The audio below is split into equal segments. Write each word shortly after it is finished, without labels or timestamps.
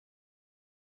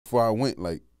before I went,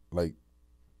 like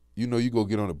you know, you go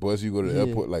get on the bus, you go to the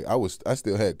airport. Like I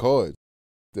still had cards,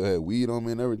 still had weed on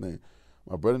me and everything.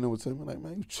 My brother then would tell me like,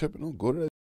 man, you tripping? Don't go to that.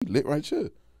 You lit right here.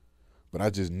 But I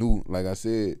just knew, like I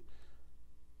said,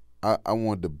 I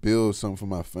wanted to build something for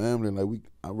my family. Like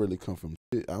I really come from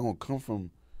shit. I don't come from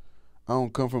where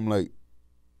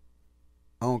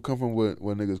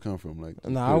niggas come from. Like,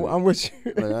 nah, I'm with you.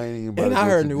 Like, I ain't even about and to I go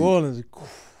heard too New deep. Orleans is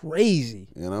crazy.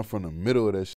 And I'm from the middle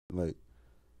of that shit. Like,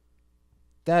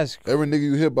 That's every nigga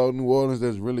you hear about New Orleans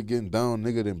that's really getting down,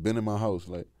 nigga, done been in my house.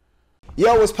 Like,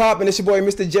 Yo, what's poppin'? It's your boy,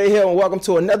 Mr. J Hill, and welcome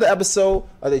to another episode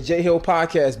of the J Hill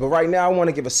Podcast. But right now, I want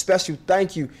to give a special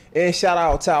thank you and shout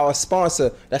out to our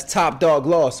sponsor, that's Top Dog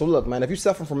Law. So look, man, if you're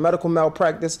suffering from medical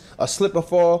malpractice, a slip and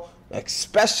fall,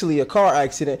 especially a car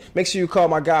accident, make sure you call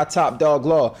my guy Top Dog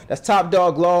Law. That's Top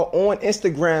Dog Law on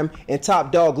Instagram and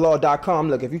topdoglaw.com.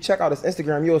 Look, if you check out his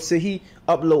Instagram, you'll see he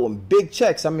uploading big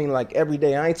checks. I mean, like every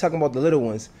day. I ain't talking about the little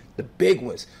ones, the big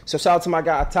ones. So shout out to my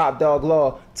guy Top Dog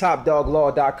Law,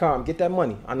 topdoglaw.com. Get that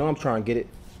money. I know I'm trying to get it.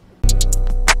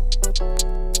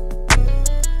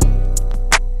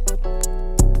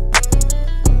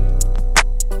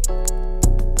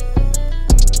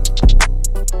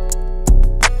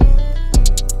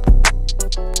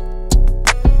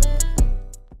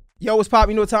 Yo, what's poppin'?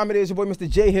 You know what time it is? Your boy, Mr.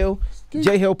 J Hill,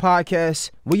 J Hill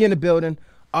Podcast. We in the building.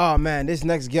 Oh man, this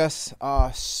next guest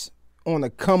on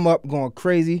the come up, going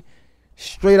crazy.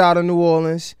 Straight out of New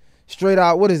Orleans. Straight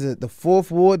out, what is it? The 4th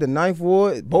Ward, the 9th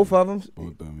Ward, both of them.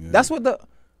 both of them, yeah. That's what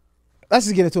let's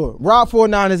just get into it.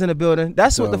 Rob49 is in the building.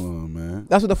 That's what man.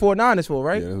 that's what the 49 is for,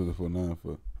 right? Yeah, that's what the 49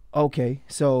 for. Okay,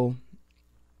 so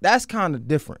that's kind of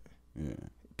different. Yeah.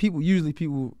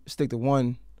 People stick to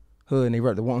one hood and they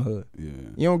rep the one hood. Yeah.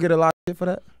 You don't get a lot of shit for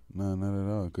that? Nah, not at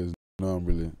all. Cause no, I'm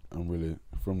really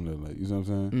from there. Like, you know what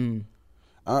I'm saying? Mm.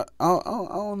 I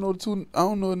don't know I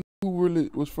don't know who really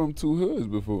was from two hoods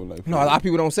before. Like, No, a lot of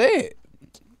people don't say it.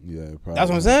 Yeah, probably. That's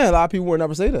what I'm saying. A lot of people would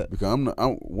never say that. Because I'm the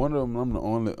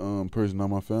only person in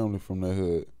my family from that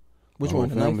hood. Which my one?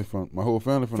 Whole family from my whole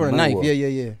family from For the ninth. ninth,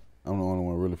 yeah. I'm the only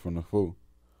one really from the 4.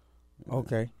 Yeah.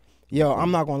 Okay. Yo,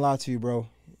 I'm not gonna lie to you, bro.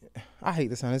 I hate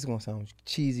this sound. This is gonna sound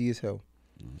cheesy as hell.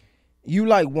 You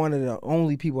like one of the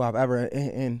only people I've ever,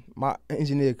 and my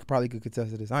engineer probably could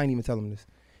contest to this. I ain't even tell him this.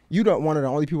 You one of the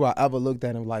only people I ever looked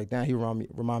at and like, damn, he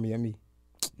remind me of me.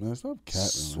 Man, stop capping.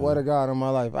 Swear to God on my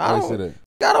life. Why you say that?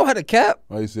 I don't have a cap.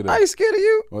 Why you say that? I ain't scared of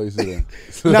you. Why you say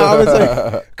that? No, I was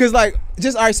like, cause like,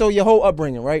 just all right. So your whole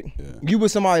upbringing, right? Yeah. You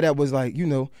was somebody that was like, you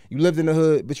know, you lived in the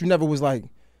hood, but you never was like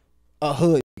a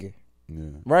hood nigga,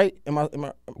 Yeah. right? Am I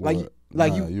like nah,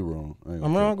 you? You wrong.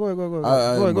 I'm wrong. Go ahead.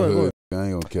 I ain't Go ahead. I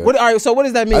ain't gonna care. What? All right. So what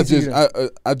does that mean to you? Then?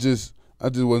 I just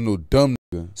wasn't no dumb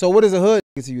nigga. So what is a hood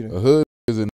nigga to you then? A hood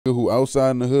is a nigga who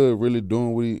outside in the hood really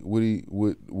doing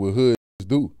what hood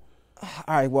do. All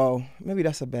right. Well, maybe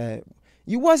that's a bad.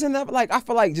 You wasn't that like I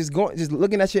feel like just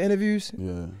looking at your interviews.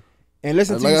 Yeah. And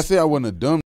listen to like you. I said, I wasn't a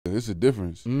dumb nigga. It's a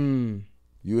difference. Mm.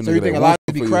 You a So nigga you think that a lot want of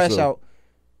something be for crash yourself. out?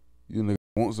 You nigga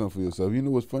want something for yourself. You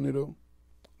know what's funny though?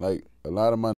 Like a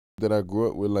lot of my that I grew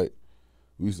up with, like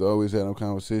we used to always have them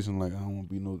conversations like I don't want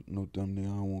to be no dumb nigga.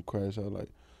 I don't want to crash out. Like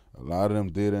a lot of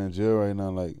them dead in jail right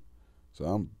now. Like so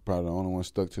I'm probably the only one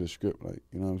stuck to the script. Like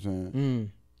you know what I'm saying? Mm.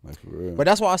 Like for real. But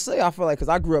that's why I say I feel like because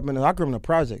I grew up in the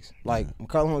projects, like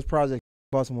McCullough's project,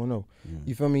 Baltimore, no,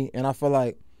 you feel me? And I feel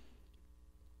like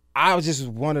I was just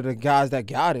one of the guys that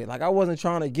got it. Like I wasn't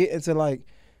trying to get into like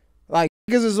niggas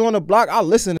is on the block. I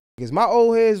listen to niggas. My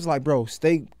old heads was like, bro,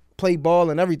 play ball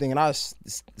and everything, and I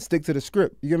stick to the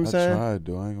script. You get what I'm saying? I tried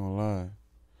though. I ain't gonna lie.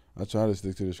 I try to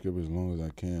stick to the script as long as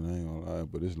I can. I ain't gonna lie,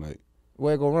 but it's like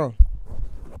where it go wrong?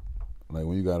 Like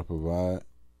when you gotta provide.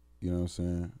 You know what I'm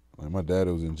saying? Like my dad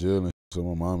was in jail and so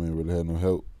my mom ain't really had no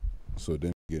help. So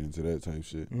then you get into that type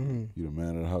shit. Mm-hmm. You the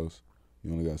man of the house.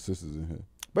 You only got sisters in here.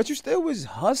 But you still was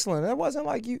hustling. That wasn't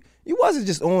like you wasn't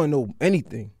just on no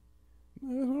anything.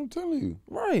 Man, that's what I'm telling you.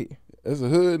 Right. As a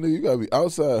hood nigga, you gotta be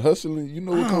outside hustling. You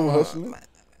know what kind of hustling?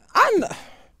 I know.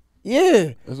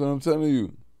 Yeah. That's what I'm telling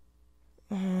you.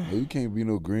 Like, you can't be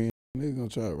no green nigga gonna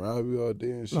try to rob you all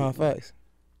day and shit. No, facts.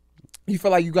 You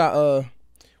feel like you got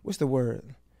what's the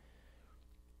word?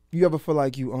 You ever feel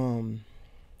like you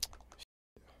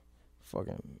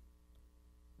fucking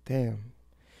damn.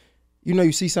 You know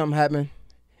you see something happen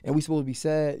and we supposed to be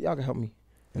sad. Y'all can help me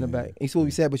in the back. You supposed to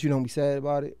be sad, but you don't be sad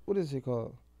about it. What is it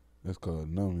called? That's called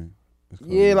numbing.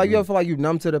 Yeah, like you ever feel like you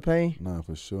numb to the pain? Nah,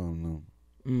 for sure I'm numb.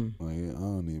 Mm. Like I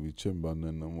don't even be tripping about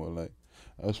nothing no more. Like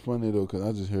that's funny though, cause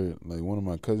I just heard like one of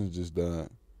my cousins just died.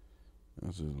 I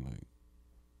was just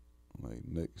like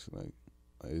next, like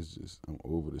it's just I'm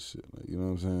over the shit. Like you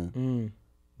know what I'm saying? Mm.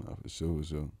 Nah, For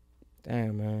sure.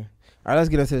 Damn, man. All right, let's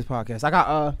get into this podcast. I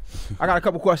got a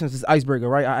couple questions. This icebreaker,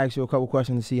 right? I asked you a couple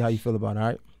questions to see how you feel about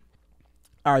it.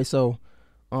 All right. So,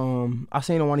 I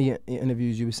seen on one of your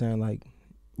interviews you were saying like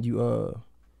you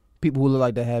people who look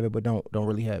like they have it but don't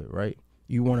really have it, right?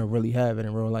 You want to really have it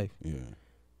in real life. Yeah.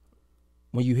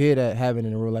 When you hear that having it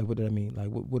in real life, what does that mean? Like,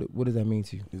 what does that mean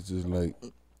to you? It's just like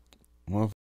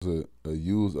motherfuckers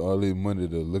use all their money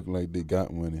to look like they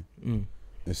got money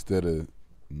instead of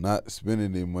not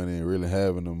spending their money and really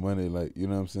having the money. Like, you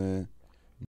know what I'm saying?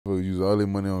 Motherfuckers use all their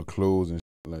money on clothes and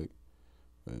shit. Like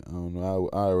I don't know.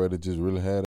 I'd rather just really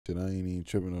have that shit. I ain't even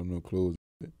tripping on no clothes.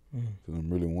 Cause I'm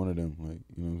really one of them. Like,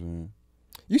 you know what I'm saying?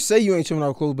 You say you ain't trimming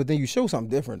out clothes, but then you show something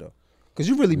different though. Cause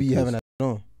you really be having that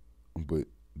on. But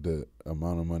the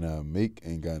amount of money I make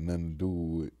ain't got nothing to do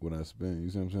with what I spend. You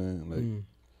see what I'm saying? Like,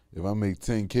 if I make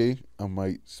 $10K, I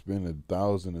might spend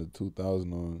 $1,000 or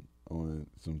 $2,000 on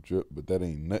some drip, but that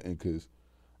ain't nothing because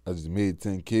I just made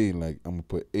 $10K. Like, I'm gonna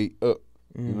put 8 up.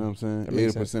 You know what I'm saying?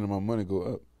 80% of my money go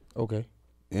up. Okay.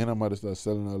 And I might have started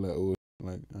selling all that old.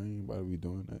 Like, I ain't about to be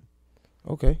doing that.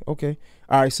 Okay.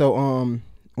 All right. So,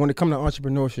 when it comes to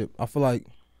entrepreneurship, I feel like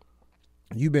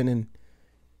you've been in.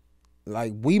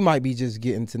 Like, we might be just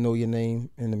getting to know your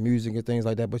name and the music and things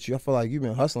like that, but I feel like you've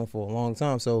been hustling for a long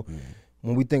time. So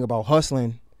when we think about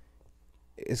hustling,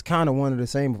 it's kind of one of the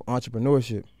same of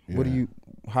entrepreneurship. Yeah.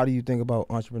 How do you think about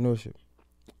entrepreneurship?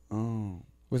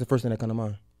 What's the first thing that come to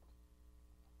mind?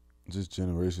 Just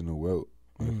generational wealth,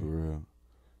 like for real.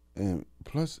 And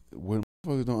plus, what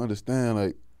motherfuckers don't understand,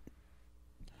 like,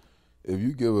 if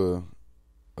you give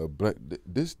a black,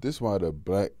 this why the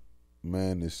black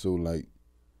man is so like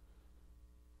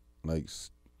I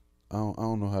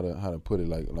don't know how to put it,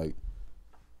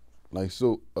 like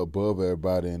so above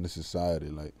everybody in the society,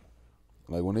 like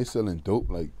when they selling dope,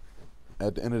 like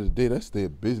at the end of the day that's their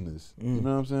business. You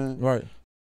know what I'm saying? Right.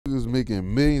 Niggas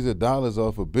making millions of dollars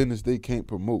off a business they can't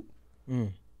promote.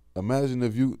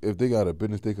 Imagine if they got a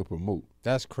business they could promote.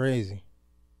 That's crazy.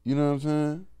 You know what I'm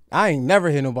saying? I ain't never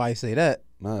hear nobody say that.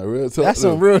 Nah, real talk. That's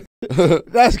some real.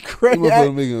 That's crazy. He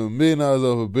motherfucker making $1 million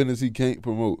off a business he can't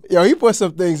promote. Yo, he put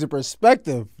some things in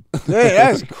perspective.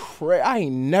 Yeah, that's crazy. I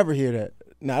ain't never hear that.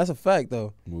 Nah, that's a fact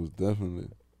though. Most definitely.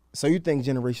 So you think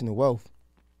generational wealth?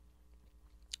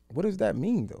 What does that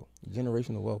mean though?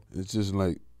 Generational wealth. It's just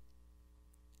like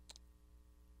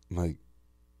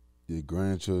your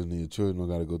grandchildren and your children don't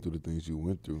got to go through the things you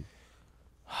went through.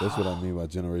 That's what I mean by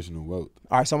generational wealth.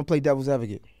 All right, so I'm gonna play devil's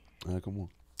advocate. All right, come on.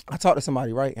 I talked to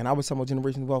somebody, right, and I was talking about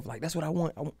generational wealth. Like, that's what I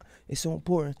want. It's so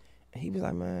important. And he was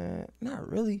like, man, not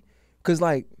really. Because,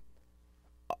 like,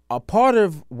 a part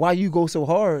of why you go so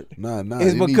hard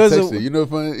is because of... You know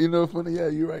funny? Yeah,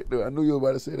 you're right, though. I knew you were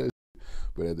about to say that.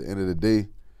 But at the end of the day,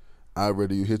 I'd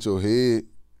rather you hit your head,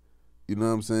 you know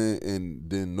what I'm saying, and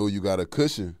then know you got a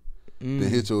cushion, than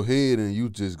hit your head and you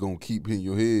just going to keep hitting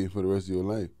your head for the rest of your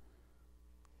life.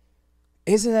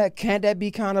 Can't that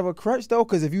be kind of a crutch though?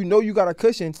 Because if you know you got a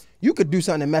cushion, you could do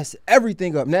something to mess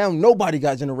everything up. Now nobody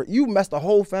got you messed the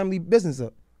whole family business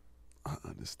up. I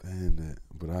understand that,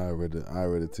 but I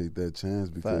rather take that chance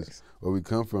because where we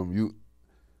come from, you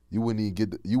wouldn't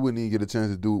even get a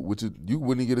chance to do what you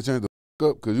wouldn't even get a chance to fuck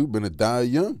up because you've been to die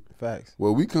young. Facts.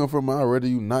 Where we come from, I'd rather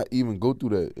you not even go through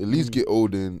that. At least get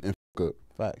older and fuck up.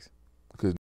 Facts.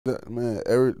 Man,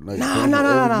 nah,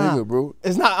 nigga, bro.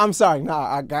 It's not. I'm sorry.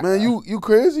 Nah, I got. Man, you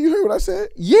crazy? You heard what I said?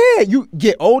 Yeah, you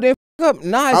get older and fuck up.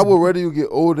 Nah, I would rather you get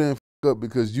older and fuck up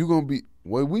because you gonna be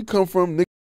where we come from.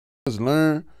 Niggas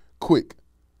learn quick.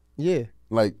 Yeah,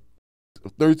 like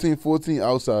 13, 14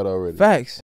 outside already.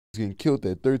 Facts. Getting killed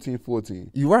at 13, 14.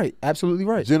 You right. Absolutely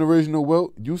right. Generational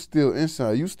wealth. You still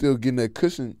inside. You still getting that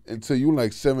cushion until you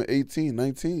like 7, 18,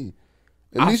 19.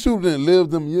 At least you didn't live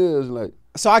them years like.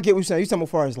 So I get what you're saying. You're talking about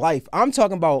as far as life. I'm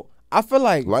talking about, I feel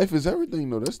like. Life is everything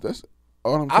though. That's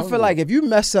all I'm talking about. I feel like if you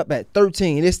mess up at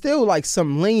 13, there's still like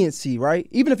some leniency, right?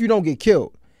 Even if you don't get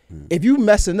killed. If you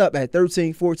messing up at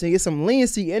 13, 14, there's some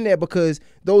leniency in there because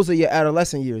those are your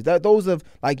adolescent years. Those of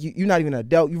like, you're not even an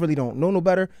adult. You really don't know no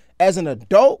better. As an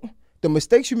adult, the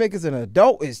mistakes you make as an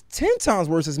adult is 10 times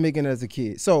worse as making it as a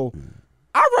kid. So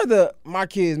I'd rather my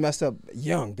kids mess up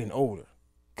young than older.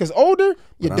 Because older,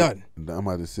 you're done. I'm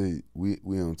about to say, we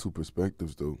on two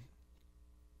perspectives, though.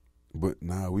 But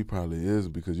nah, we probably is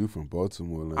because you from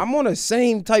Baltimore. Like, I'm on the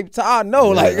same type I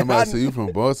know. Yeah, like I'm about to say you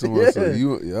from Baltimore, so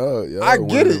y'all I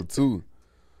get it too.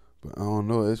 But I don't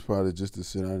know. It's probably just the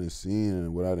shit I done seen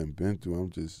and what I done been through.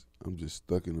 I'm just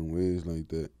stuck in them ways like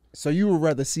that. So you would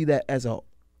rather see that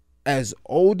as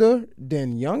older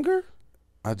than younger?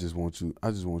 I just want you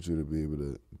to be able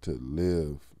to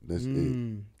live. That's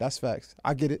it. That's facts.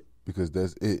 I get it. because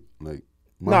that's it. Like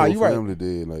my whole family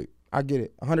did. Like I get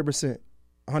it, 100%,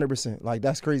 100%. Like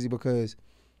that's crazy because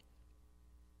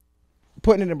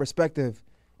putting it in perspective,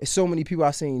 it's so many people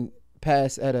I've seen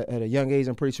pass at a young age.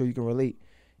 I'm pretty sure you can relate,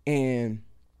 and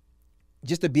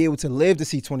just to be able to live to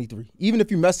see 23, even if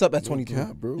you mess up at 23.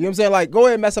 Cap, bro. You know what I'm saying? Like, go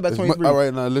ahead and mess up at 23. All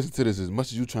right, now listen to this. As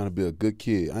much as you trying to be a good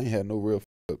kid, I ain't had no real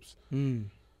ups.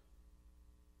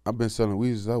 I've been selling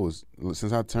weed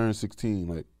since I turned 16.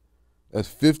 Like, that's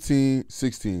 15,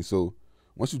 16. So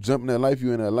once you jump in that life,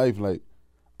 you in that life. Like,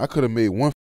 I could have made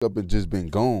one up and just been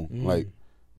gone. Like,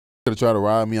 could have tried to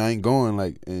rob me. I ain't going.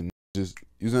 Like, and just,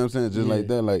 you know what I'm saying? Just like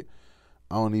that. Like,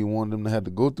 I don't even want them to have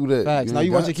to go through that. Facts. Now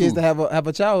you want your kids to have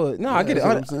a childhood. No, I get it.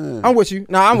 I'm with you.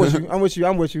 No, I'm with you.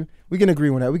 I'm with you. We can agree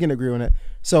on that.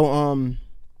 So,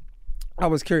 I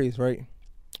was curious, right?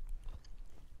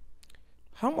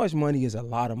 How much money is a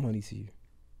lot of money to you?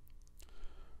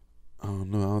 I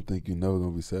don't know. I don't think you're never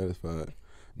gonna be satisfied.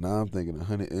 Now I'm thinking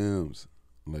 100 M's.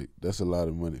 Like, that's a lot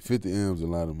of money. 50 M's a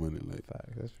lot of money. Like,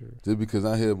 facts. That's true. Just because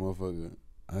I hear motherfuckers,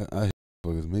 I hear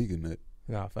motherfuckers making that.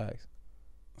 Nah, facts.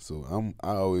 So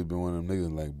I always been one of them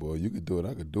niggas like, boy, you could do it,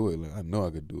 I could do it. Like, I know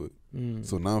I could do it.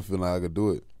 So now I'm feeling like I could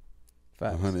do it.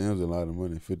 Facts. 100 M's a lot of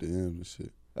money, 50 M's and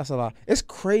shit. That's a lot. It's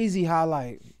crazy how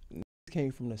like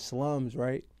came from the slums,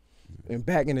 right? And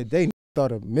back in the day,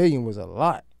 thought $1 million was a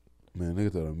lot. Man,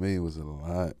 nigga thought $1 million was a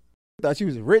lot. Thought you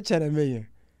was rich at $1 million.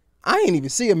 I ain't even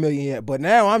see $1 million yet, but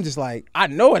now I'm just like, I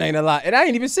know it ain't a lot, and I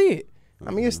ain't even see it.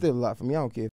 I mean, it's still a lot for me. I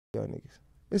don't care if y'all niggas.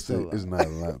 It's still a lot. It's not a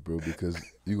lot, bro, because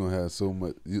you gonna have so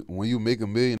much. When you make $1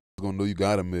 million, you gonna know you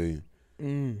got $1 million.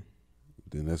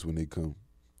 Then that's when they come.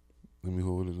 Let me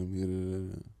hold it. Let me get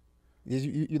it.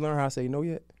 Did you learn how to say no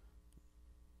yet?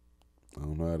 I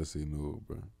don't know how to say no,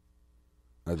 bro.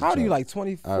 How old are you, like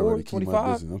 24,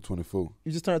 25? I'm 24.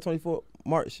 You just turned 24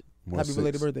 March. Happy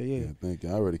belated birthday, yeah. Thank you.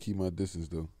 I already keep my distance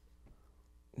though.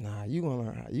 Nah, you gonna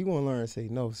learn. You gonna learn to say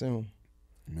no soon.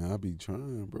 Man, I be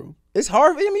trying, bro. It's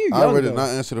hard. I mean, you young. I already though. Not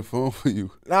answer the phone for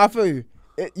you. Nah, I feel you.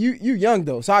 You young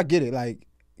though, so I get it. Like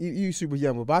you super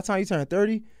young, but by the time you turn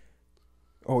 30,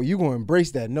 oh, you gonna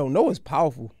embrace that. No is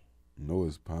powerful. No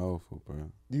is powerful,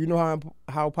 bro. Do you know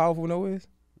how powerful no is?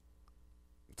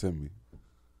 Tell me.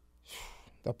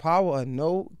 The power of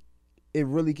no, it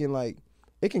really can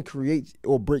it can create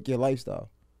or break your lifestyle.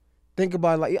 Think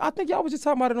about it, I think y'all was just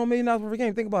talking about it on $1 Million Worth of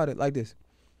Game. Think about it like this.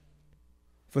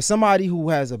 For somebody who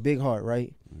has a big heart,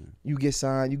 right? You get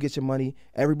signed, you get your money,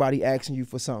 everybody asking you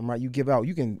for something, right? You give out,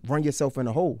 you can run yourself in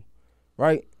a hole,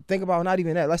 right? Think about not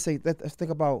even that. Let's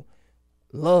think about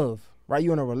love, right?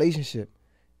 You in a relationship.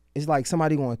 It's like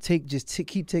somebody gonna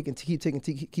keep taking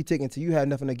until you have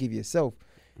nothing to give yourself.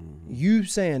 You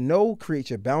saying no creates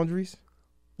your boundaries.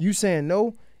 You saying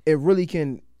no, it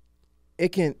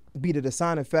can be the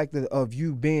deciding factor of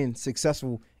you being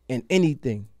successful in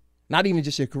anything. Not even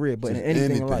just your career, but just in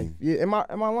anything in life. Yeah, am I?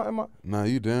 Nah,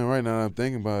 you damn right now. I'm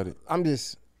thinking about it. I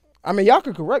mean, y'all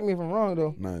could correct me if I'm wrong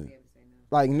though. Nah.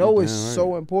 Like no is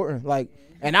so important. Like,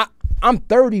 and I'm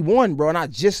 31, bro, and I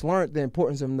just learned the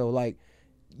importance of no. Like,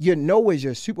 your no is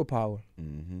your superpower.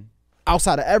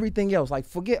 Outside of everything else, like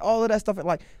forget all of that stuff.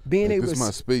 Like being able to. This is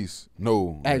my space.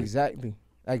 No. Exactly.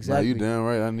 Nah, you damn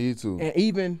right. I need to. And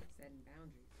even.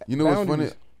 You know what's funny?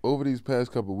 Over these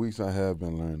past couple of weeks, I have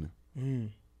been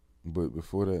learning. But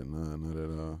before that, nah, not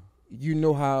at all. You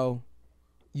know how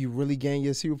you really gain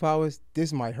your superpowers?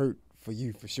 This might hurt for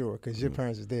you for sure because your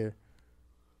parents is there.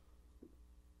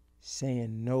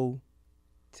 Saying no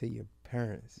to your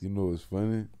parents. You know what's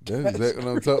funny? That's exactly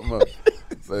what I'm talking about.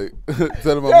 Like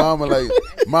telling my mama, like,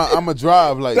 I'ma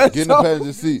drive, like, get in the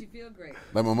passenger seat.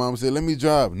 Like my mom said, let me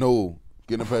drive. No,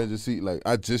 get in the passenger seat. Like,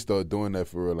 I just started doing that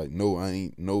for real. Like, no, I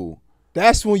ain't. No.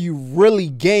 That's when you really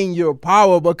gain your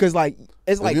power because, like,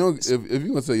 it's if like if you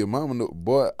gonna say your mama no,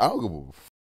 boy, I don't give a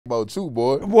about you,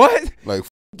 boy. What? Like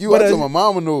you, I tell my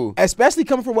mama no. Especially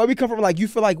coming from where we come from, like you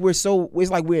feel like it's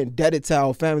like we're indebted to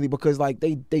our family because like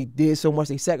they did so much,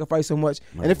 they sacrificed so much,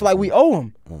 and it feel like we owe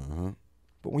them.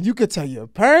 But when you could tell your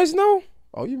parents no,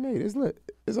 oh, you made it. It's lit.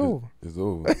 It's over. It's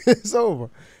over. It's over.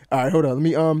 All right, hold on. Let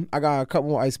me I got a couple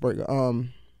more icebreaker.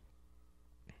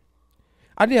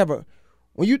 I did have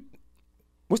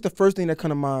what's the first thing that come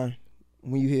to mind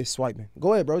when you hear swiping?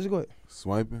 Go ahead, bro. Just go ahead.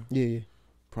 Swiping? Yeah.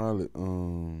 Probably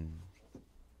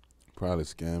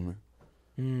scamming.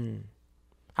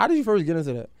 How did you first get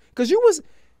into that? Cause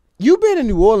you been in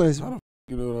New Orleans. How the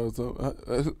you know what I was talking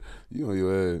about? You on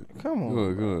your ass. Come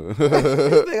on. Go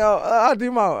ahead. I'll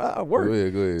do my work. Go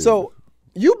ahead. So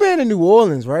you been in New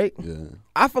Orleans, right? Yeah.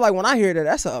 I feel like when I hear that,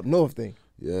 that's an up north thing.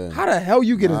 Yeah. How the hell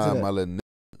you get into that? My little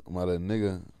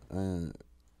nigga,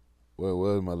 where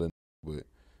was my little nigga? But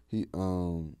He I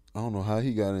don't know how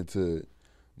he got into it,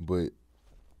 but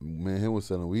man, him was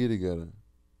selling weed together.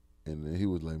 And then he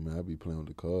was like, man, I be playing with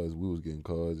the cars. We was getting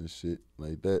cars and shit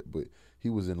like that. But he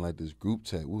was in like this group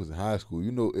chat. We was in high school.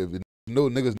 You know, if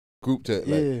niggas group chat,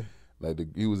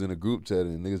 he was in a group chat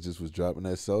and niggas just was dropping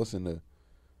that sauce in there.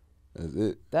 That's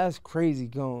it. That's crazy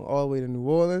going all the way to New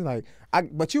Orleans. Like,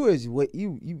 but you way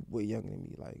younger than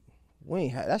me. Like, we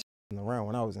ain't had that shit around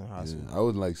when I was in high school.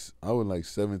 I was like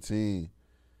 17.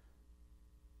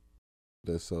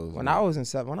 That sauce. When I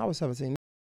was 17,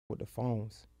 with the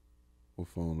phones. What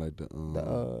phone? Like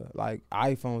the like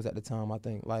iPhones at the time, I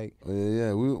think. Like, oh yeah.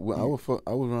 I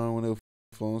was around when they were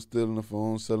phones, stealing the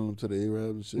phones, selling them to the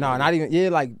Arabs and shit. No, not even. Yeah,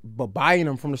 like, but buying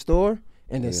them from the store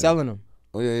and then selling them.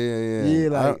 Oh yeah. Yeah,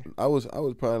 like I was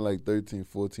probably like 13,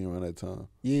 14 around that time.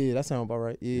 Yeah, that sounds about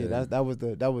right. Yeah, that was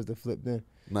the flip then.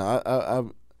 Nah, I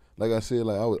like I said,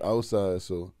 like I was outside,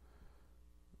 so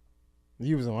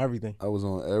you was on everything. I was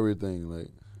on everything. Like,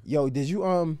 yo, did you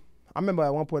I remember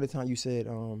at one point in time you said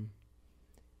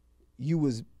you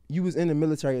was in the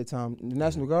military at the time, the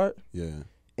National Guard. Yeah.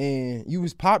 And you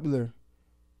was popular.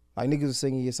 Like, niggas was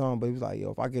singing your song, but he was like, yo,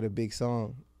 if I get a big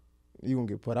song, you gonna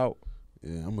get put out.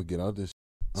 Yeah, I'm gonna get out this shit.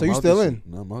 So you still in?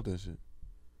 No, I'm out that shit.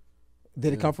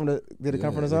 Did it come from the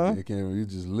song? It came. You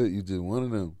just lit. You just one of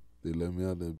them. They let me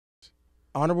out there.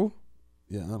 Honorable?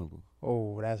 Yeah, honorable.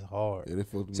 Oh, that's hard. Yeah, they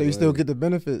fucked me. So you still get the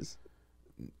benefits?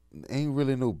 Ain't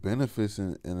really no benefits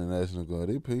in the National Guard.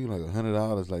 They pay you like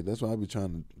 $100. Like, that's why I be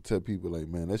trying to tell people, like,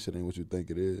 man, that shit ain't what you think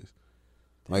it is.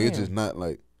 Damn. Like, it's just not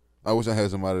like. I wish I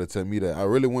had somebody to tell me that. I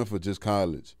really went for just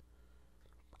college.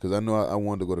 Because I know I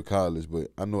wanted to go to college, but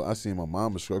I seen my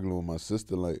mama struggling with my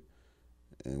sister, like,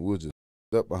 and we were just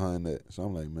up behind that. So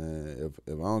I'm like, man, if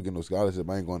I don't get no scholarship,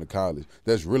 I ain't going to college.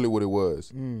 That's really what it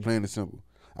was, plain and simple.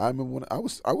 I remember when I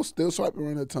was still swiping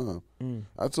around that time.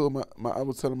 I told I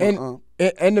was telling my aunt.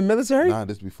 In the military? Nah,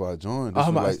 this before I joined.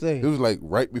 This was like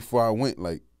right before I went.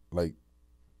 Like,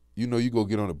 you know, you go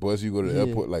get on the bus, you go to the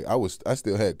airport. Like, I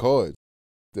still had cards,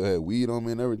 still had weed on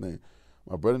me and everything.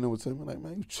 My brother would tell me, like,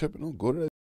 man, you tripping? Don't go to that.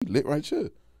 Lit right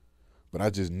here. But I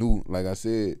just knew, like I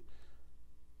said,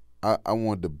 I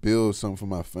wanted to build something for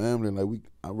my family. Like,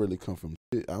 I really come from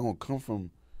shit. I don't come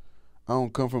from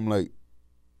where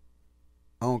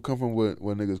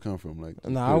niggas come from. Like,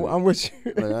 nah, I'm with you.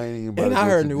 Like, I ain't even and I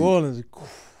heard New Orleans is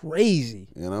crazy.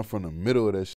 And I'm from the middle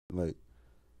of that shit. Like,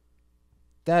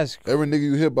 that's every nigga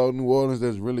you hear about New Orleans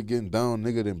that's really getting down,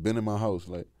 nigga, that been in my house.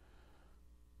 Like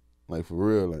for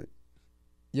real. Like,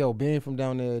 yo, being from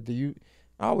down there,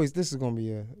 this is gonna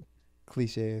be a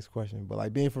cliche ass question, but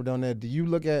like, being from down there, do you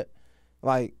look at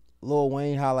like Lil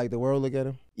Wayne, how like the world look at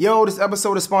him? Yo, this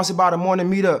episode is sponsored by the Morning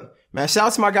Meetup. Man, shout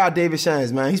out to my guy David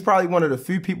Shands, man. He's probably one of the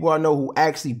few people I know who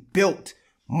actually built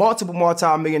multiple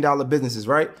multi-million-dollar businesses,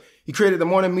 right? He created the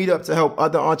Morning Meetup to help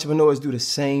other entrepreneurs do the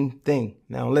same thing.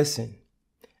 Now listen,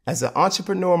 as an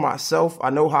entrepreneur myself, I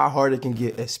know how hard it can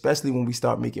get, especially when we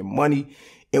start making money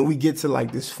and we get to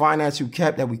like this financial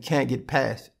cap that we can't get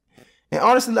past. And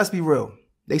honestly, let's be real.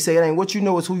 They say it ain't what you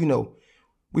know, it's who you know.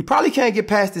 We probably can't get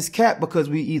past this cap because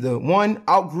we either, one,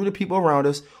 outgrew the people around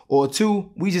us, or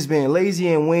two, we just being lazy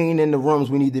and we ain't in the rooms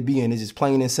we need to be in. It's just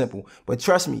plain and simple. But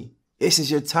trust me, this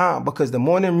is your time because the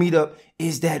Morning Meetup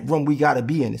is that room we got to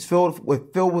be in. It's filled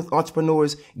with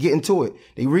entrepreneurs getting to it.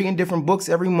 They reading different books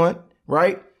every month,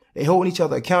 right? They holding each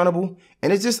other accountable.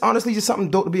 And it's just honestly just something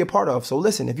dope to be a part of. So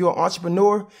listen, if you're an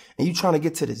entrepreneur and you trying to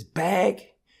get to this bag,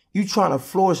 you trying to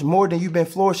flourish more than you've been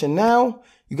flourishing now,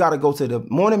 you got to go to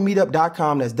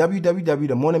themorningmeetup.com. That's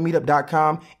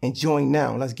www.themorningmeetup.com and join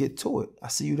now. Let's get to it. I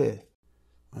see you there.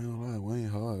 I ain't gonna lie, Wayne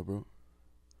hard, bro.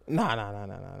 Nah.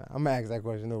 I'm gonna ask that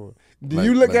question over. Do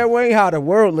you look at Wayne how the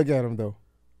world look at him though?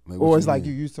 Like, or it's like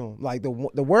you used to him? Like the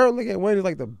world look at Wayne as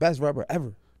like the best rapper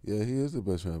ever. Yeah, he is the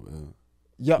best rapper ever.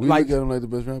 Yeah, we look at him like the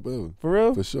best rapper ever. For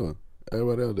real? For sure.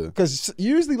 Everybody out there. Because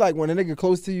usually like when a nigga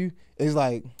close to you, it's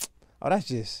like, oh, that's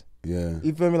just. Yeah.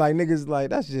 You feel me? Like niggas like,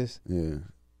 that's just. Yeah.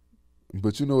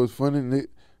 But you know what's funny?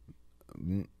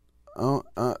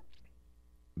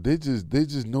 They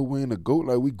just know Wayne the GOAT.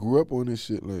 Like, we grew up on this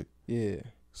shit. Like, yeah.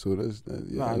 So that's that.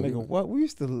 Yeah, nah, nigga, what we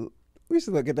used to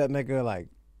look at that nigga like,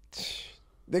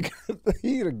 nigga,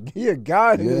 he a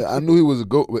god. Yeah, I knew he was a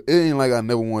GOAT, but it ain't like I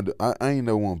never wanted. I ain't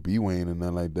never want to be Wayne or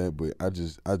nothing like that. But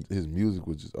his music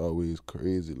was just always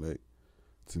crazy. Like,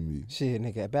 to me. Shit,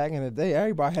 nigga, back in the day,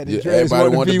 everybody had to everybody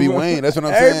wanted to be Wayne. That's what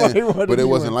I'm saying. But it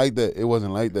wasn't like that. It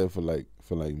wasn't like that for like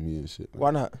me and shit. Like,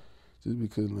 why not? Just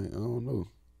because, like, I don't know.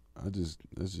 That's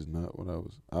just not what I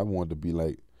was. I wanted to be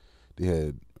like, they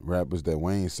had rappers that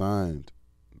Wayne signed,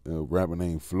 a rapper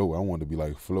named Flo. I wanted to be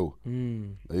like Flo. Like,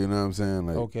 you know what I'm saying?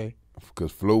 Like, okay.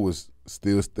 Because Flo was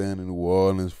still standing in New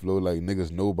Orleans. Flo, like,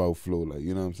 niggas know about Flo. Like,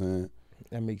 you know what I'm saying?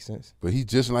 That makes sense. But he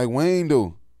just like Wayne,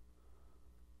 though.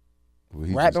 But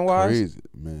he Rapping wise? crazy.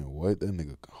 Man, what? That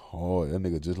nigga hard. That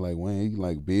nigga just like Wayne. He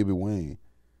like baby Wayne.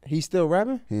 He still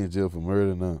rapping? He in jail for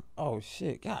murder now. Oh,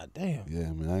 shit. God damn.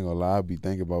 Yeah, man. I ain't gonna lie. I be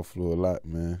thinking about Flo a lot,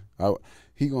 man.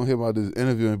 He gonna hear about this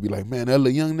interview and be like, man, that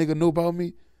little young nigga know about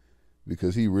me?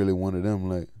 Because he really one of them,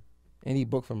 like. And he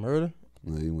booked for murder?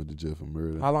 Yeah, he went to jail for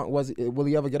murder. How long was it? Will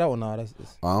he ever get out or not? That's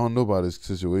I don't know about his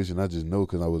situation. I just know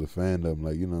because I was a fan of him.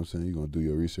 Like, you know what I'm saying? You gonna do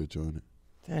your research on it.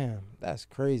 Damn, that's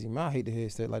crazy, man. I hate to hear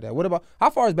shit like that. What about,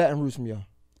 how far is Baton Rouge from y'all?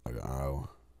 Like an hour.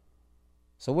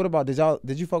 So what about,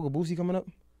 did you fuck with Boosie coming up?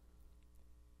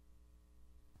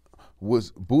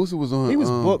 Boosie was on. He was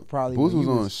booked probably. Boosie was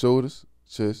on shoulders,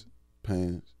 chest,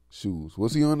 pants, shoes.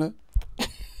 Was he on that?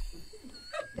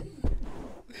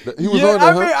 He was on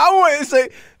that, I mean, I wouldn't say,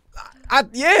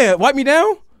 yeah, Wipe Me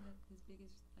Down?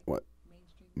 What?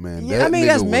 Man, Yeah, I mean,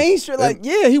 that's mainstream. Like,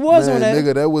 yeah, he was on that.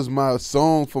 Nigga, that was my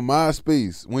song for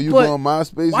MySpace. When you But go on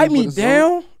MySpace, Wipe you Me put a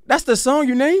Down? That's the song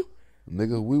you name?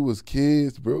 Nigga, we was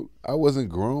kids, bro. I wasn't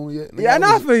grown yet. Nigga, Yeah,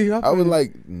 I feel you. I was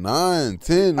like 9,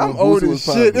 10. I'm old as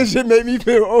shit. This shit made me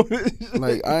feel old as shit.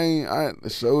 Like, I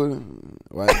showed him,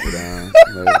 Wipe Me Down.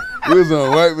 Like, he was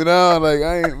on Wipe Me Down. Like,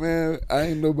 I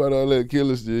ain't know about all that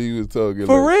killer shit he was talking.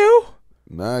 For like, real?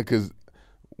 Nah, because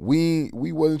we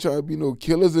wasn't trying to be no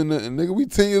killers and nothing. Nigga, we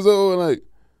 10 years old. Like,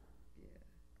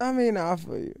 I mean, I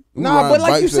feel you. We Nah, ride but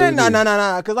like you bikes said, every day.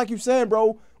 nah. Because like you said,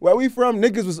 bro, where we from,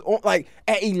 niggas was on, like,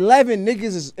 at 11, niggas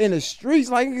is in the streets.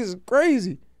 Like, niggas is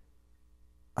crazy.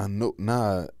 I know,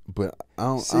 but I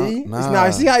don't. See?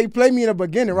 Nah. See how you played me in the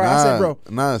beginning, right? I said, bro.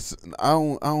 I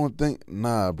don't think,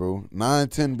 bro. 9,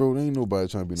 10, bro, there ain't nobody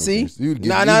trying to be no See? gangster. You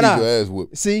get Nah. your ass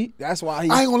whooped. See? That's why he.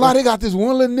 I ain't gonna lie, they got this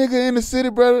one little nigga in the city,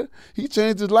 brother. He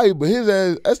changed his life, but his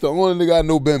ass, that's the only nigga I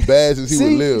know been bad since he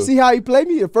was little. See how he played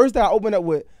me? The first time I opened up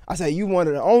with, I said, you one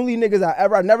of the only niggas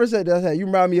I never said that. I said, you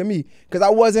remind me of me. Because I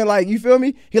wasn't like, you feel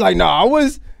me? He like, nah, I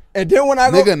was. And then when I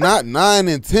go. Nigga, not 9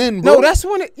 and 10, bro. No, that's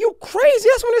when you crazy.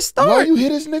 That's when it started. Why you hit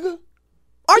this nigga?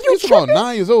 Are you He's about tripping?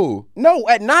 9 years old. No,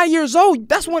 at 9 years old,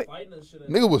 that's when.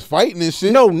 Nigga was fighting and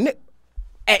shit. No,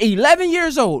 at 11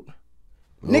 years old,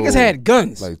 niggas had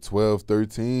guns. Like 12,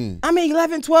 13. I mean,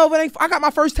 11, 12, I got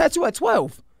my first tattoo at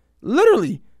 12.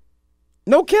 Literally.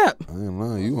 No cap. I ain't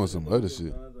lying. You on some other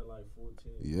shit.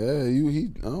 Yeah,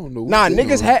 I don't know. Nah,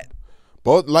 niggas had.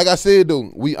 But like I said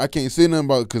though, I can't say nothing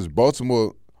about it because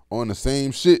Baltimore on the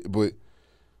same shit, but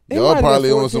It y'all might have probably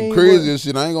been on some 14, crazier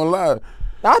shit. I ain't gonna lie.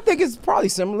 I think it's probably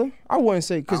similar. I wouldn't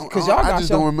say because y'all got I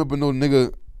just don't remember no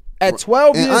nigga. At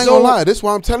 12 And years I ain't gonna old. lie. That's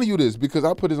why I'm telling you this because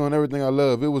I put this on Everything I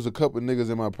Love. It was a couple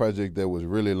niggas in my project that was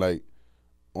really like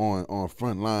on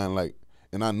front line, like,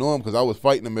 and I know him because I was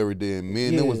fighting them every day, and me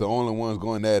and them was the only ones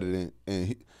going at it,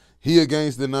 and he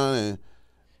against the nine. And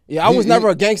yeah, I was never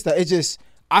a gangster. It just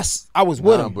I was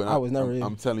with him. But I was never.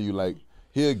 I'm telling you, like,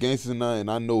 he a gangster now, and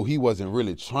I know he wasn't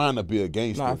really trying to be a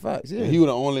gangster. Nah, facts, yeah. And he was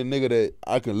the only nigga that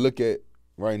I can look at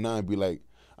right now and be like,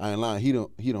 I ain't lying. He the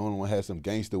only one had some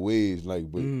gangster ways,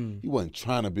 like, but he wasn't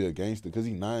trying to be a gangster because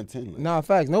he 9, 10. Like. Nah,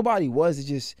 facts. Nobody was. It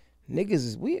just niggas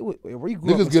is we grew up.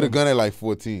 Niggas get a gun at like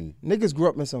 14. Niggas grew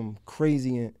up in some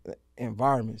crazy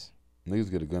environments. Niggas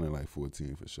get a gun at like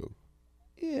 14 for sure.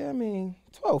 Yeah, I mean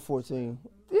 12, 14.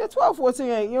 Yeah, 12, 14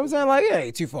 ain't, you know what I'm saying? Like, it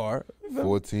ain't too far.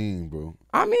 14, bro.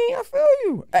 I mean, I feel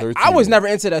you. 13. I was never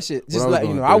into that shit. Just let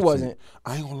you know, 13, I wasn't.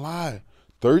 I ain't gonna lie.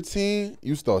 13,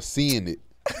 you start seeing it.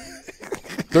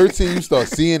 13, you start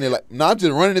seeing it. Like, I'm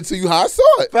just running into you how I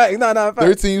saw it. Fact, fact.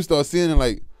 13, you start seeing it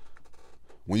like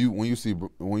when you see a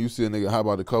nigga hop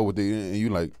out the car with it and you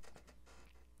like,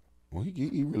 well,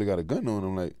 he really got a gun on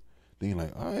him. Like, then you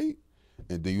like, all right.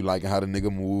 And then you like how the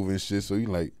nigga move and shit. So you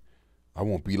like, I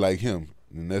won't be like him.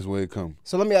 And that's where it comes.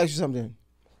 So let me ask you something.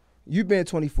 You been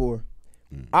 24.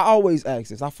 I always ask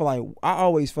this. I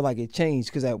always feel like it changed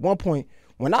because at one point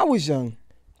when I was young,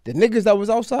 the niggas that was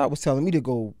outside was telling me to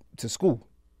go to school.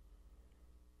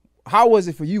 How was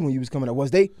it for you when you was coming up?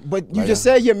 Was they? But you like just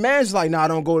said your man's like, nah,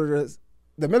 don't go to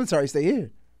the military. Stay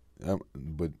here.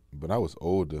 But I was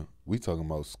older. We talking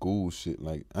about school shit.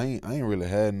 Like I ain't really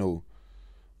had no.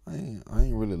 I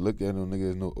ain't really looked at no niggas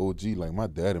as no OG. Like my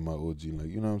dad and my OG. Like,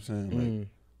 you know what I'm saying? Like,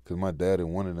 cause my dad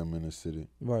and one of them in the city.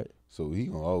 Right. So he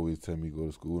gonna always tell me go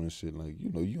to school and shit. Like, you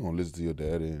know, you gonna listen to your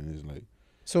dad and it's like.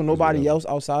 So nobody else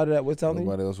outside of that was telling you?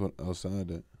 Nobody else outside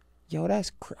that. Yo,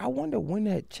 that's I wonder when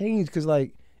that changed, cause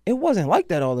like it wasn't like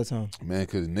that all the time. Man,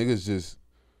 cause niggas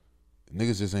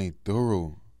just ain't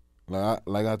thorough.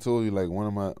 Like I told you, like one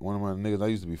of my niggas I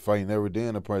used to be fighting every day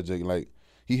in the project. Like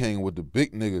he hanging with the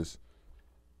big niggas.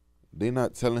 they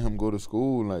not telling him go to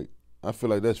school. Like, I feel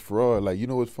like that's fraud. Like, you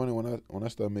know what's funny? When I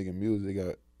started making music, they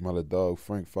got my little dog,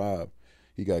 Frank 5.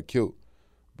 He got killed.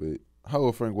 But how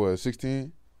old Frank was?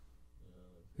 16?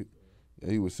 Yeah,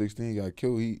 he was 16. He got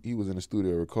killed. He was in the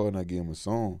studio recording. I gave him a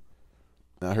song.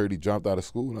 And I heard he dropped out of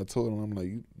school. And I told him, I'm like,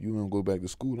 you don't go back to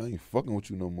school. I ain't fucking with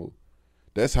you no more.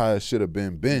 That's how it should have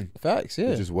been. Facts, yeah.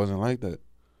 It just wasn't like that.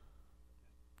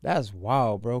 That's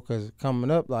wild, bro. Because coming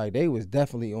up, like, they was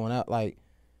definitely on out. Like,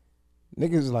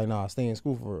 niggas was like, nah, stay in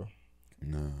school for real.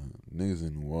 Nah, niggas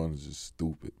in New Orleans is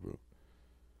stupid, bro.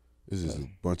 It's just a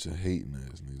bunch of hating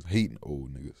ass niggas, hating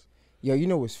old niggas. Yo, you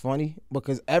know what's funny?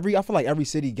 Because I feel like every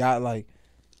city got like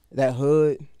that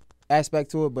hood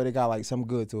aspect to it, but it got like some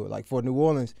good to it. Like for New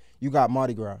Orleans, you got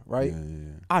Mardi Gras, right?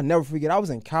 Yeah. I'll never forget. I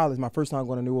was in college, my first time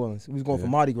going to New Orleans. We was going for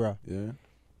Mardi Gras. Yeah.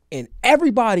 And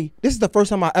everybody, this is the first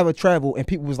time I ever traveled, and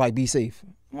people was like, be safe.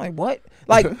 I'm like, what?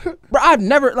 Like, bro, I've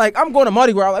never, like, I'm going to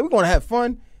Mardi Gras. Like, we're going to have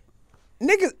fun.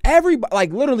 Niggas, everybody,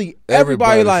 like, literally,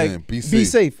 everybody like, be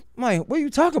safe. I'm like, what are you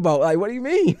talking about? Like, what do you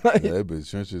mean? Like, yeah, there be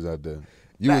trenches out there.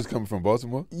 You was coming from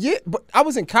Baltimore? Yeah, but I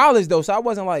was in college, though, so I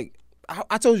wasn't like,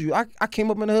 I told you, I came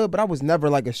up in the hood, but I was never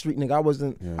like a street nigga. I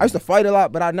wasn't, I used to fight a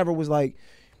lot, but I never was like.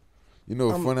 You know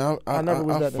what's funny?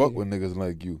 I fuck with niggas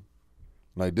like you.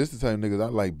 Like, this the type of niggas I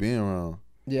like being around.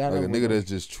 Yeah, like a nigga that's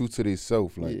just true to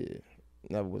themselves. Like, yeah,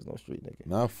 never was no street nigga.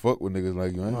 Now I fuck with niggas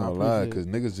like you. I ain't gonna lie, cause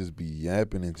niggas just be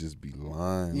yapping and just be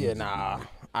lying. Yeah, nah,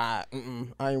 I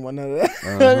ain't want none of that.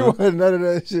 I ain't want none of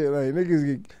that shit. Like niggas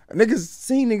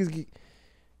get,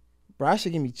 bro. That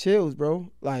shit give me chills, bro.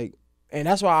 Like, and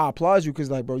that's why I applaud you, cause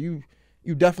like, bro, you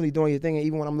definitely doing your thing. And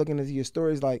even when I'm looking into your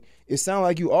stories, like, it sounds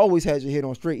like you always had your head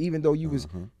on straight, even though you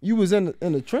was in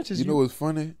the trenches. You know what's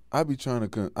funny? I be trying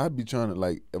to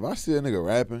like, if I see a nigga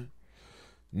rapping,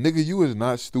 nigga, you is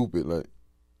not stupid.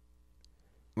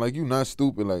 Like you not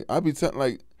stupid. Like I be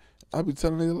telling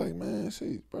nigga like, man,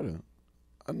 say, brother,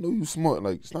 I know you smart.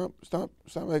 Like stop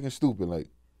acting stupid. Like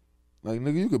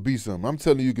nigga, you could be something. I'm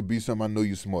telling you could be something. I know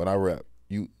you smart. I rap.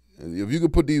 If you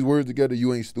could put these words together,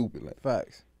 you ain't stupid. Like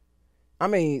facts. I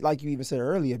mean, like you even said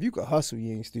earlier, if you could hustle,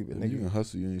 you ain't stupid, nigga. If you can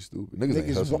hustle, you ain't stupid. Niggas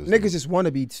ain't hustlers. Niggas just want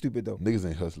to be stupid, though. Niggas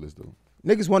ain't hustlers, though.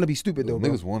 Niggas want to be stupid, though,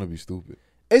 Niggas want to be stupid.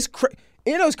 It's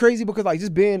it's crazy because, like,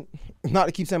 just being, not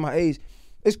to keep saying my age,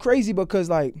 it's crazy because,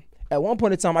 like, at one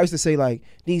point in time, I used to say, like,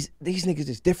 these niggas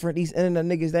is different. These internet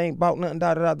niggas, they ain't about nothing,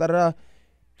 da-da-da-da-da.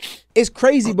 It's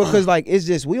crazy because, like, it's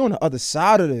just, we on the other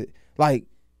side of it. Like,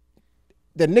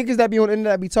 the niggas that be on the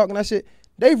internet that be talking that shit,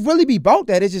 they really be about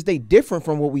that. It's just they different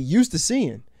from what we used to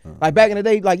seeing. Like back in the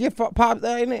day, like pop,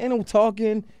 ain't no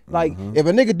talking. Like if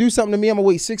a nigga do something to me, I'm gonna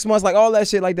wait 6 months. Like all that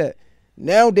shit like that.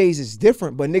 Nowadays it's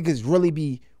different, but niggas really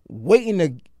be waiting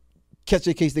to catch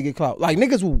a case to get clout. Like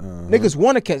niggas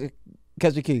want to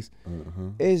catch a case.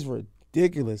 It's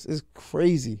ridiculous. It's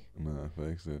crazy. Nah,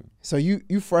 thanks. So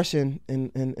you fresh in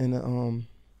the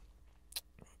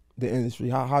industry.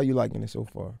 How you liking it so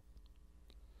far?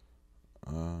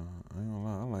 I ain't gonna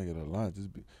lie, I like it a lot.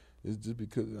 It's just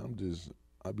because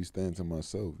I be staying to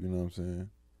myself. You know what I'm saying?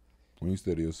 When you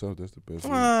stay to yourself, that's the best.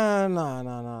 Nah.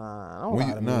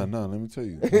 Let me tell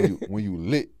you. When you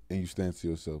lit and you stand to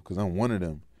yourself, because I'm one of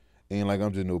them. Ain't like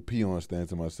I'm just no peon staying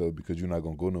to myself because you're not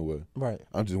gonna go nowhere. Right.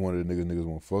 I'm just one of the niggas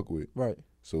won't fuck with. Right.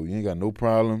 So you ain't got no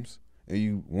problems, and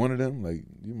you one of them. Like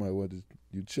you might want to,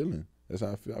 you chilling. That's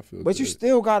how I feel. But good. You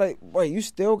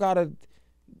still gotta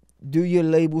do your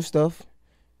label stuff.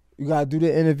 You gotta do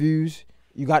the interviews.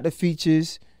 You got the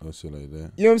features. Oh, shit like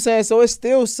that. You know what I'm saying? So it's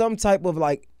still some type of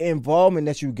like involvement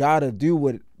that you gotta do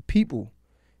with people.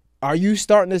 Are you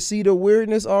starting to see the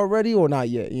weirdness already or not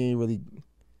yet? You ain't really.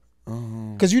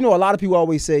 Because you know a lot of people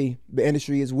always say the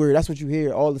industry is weird. That's what you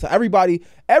hear all the time. Everybody in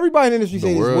the industry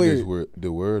say it's weird.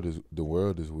 The world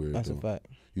is weird. That's a fact.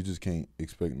 You just can't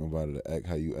expect nobody to act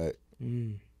how you act.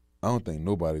 I don't think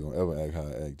nobody gonna ever act how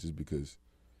I act just because.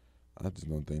 I just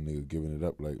don't think niggas giving it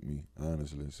up like me,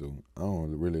 honestly. So I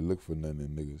don't really look for nothing in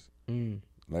niggas.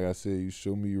 Like I said, you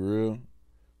show me you real,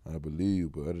 I believe you.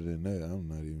 But other than that, I'm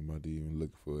not even about to even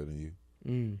look for it in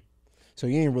you. So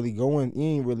you ain't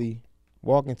really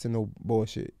walking to no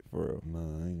bullshit for real.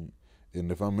 Nah, I ain't.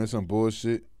 And if I'm in some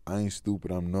bullshit, I ain't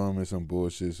stupid. I know I'm in some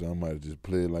bullshit, so I might just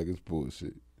play it like it's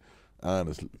bullshit.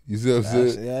 Honestly, you see what I'm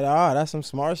saying? Yeah, that's some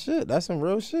smart shit. That's some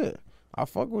real shit. I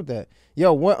fuck with that.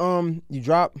 Yo, what you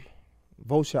drop?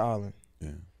 Vulture Island.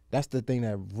 Yeah. That's the thing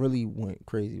that really went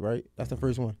crazy, right? That's the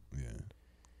first one. Yeah.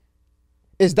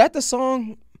 Is that the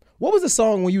song? What was the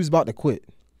song when you was about to quit?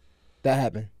 That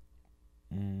happened.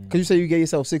 Cause you said you gave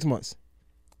yourself 6 months.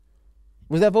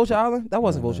 Was that Vulture Island? That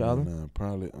wasn't Vulture Island. Nah,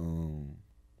 probably.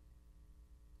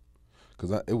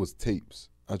 Cause it was tapes.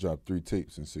 I dropped 3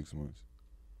 tapes in 6 months.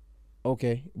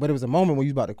 Okay, but it was a moment when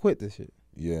you was about to quit this shit.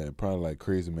 Yeah, probably like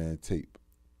Crazy Man tape.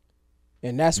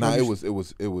 And that's Nah, when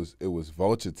it was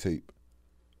Vulture tape.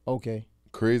 Okay.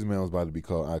 Crazy Man was about to be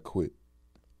called I Quit.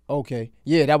 Okay.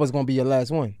 Yeah, that was gonna be your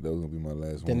last one. That was gonna be my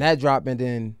last one. Then that dropped, and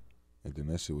then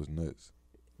that shit was nuts.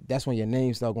 that's when your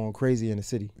name started going crazy in the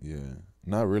city. Yeah,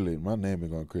 not really. My name been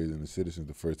going crazy in the city since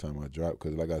the first time I dropped.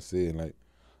 Cause like I said, like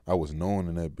I was known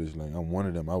in that bitch. Like I'm one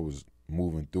of them. I was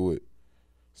moving through it.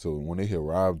 So when they hear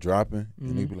Rob dropping,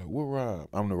 and they be like, "What Rob?"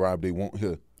 I'm the Rob they won't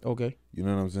hear. Okay. You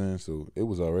know what I'm saying? So it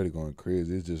was already going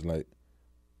crazy. It's just like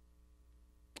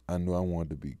I knew I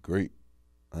wanted to be great.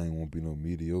 I ain't want to be no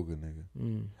mediocre nigga.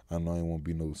 I know I ain't want to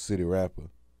be no city rapper.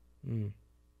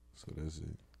 So that's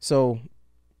it. So,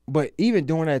 but even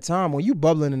during that time when you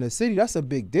bubbling in the city, that's a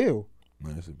big deal.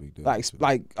 Man, that's a big deal. Like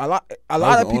a lot I of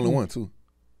was the people. only one too.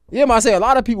 Yeah, I say a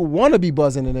lot of people want to be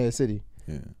buzzing in that city.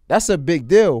 Yeah. That's a big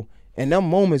deal. And them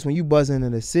moments when you buzzing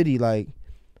in the city, like,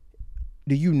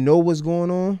 do you know what's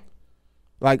going on?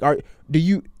 Like, do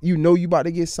you know you about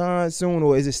to get signed soon,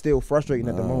 or is it still frustrating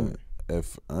at the moment?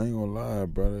 If I ain't gonna lie,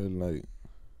 brother, like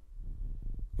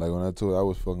when I told you I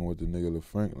was fucking with the nigga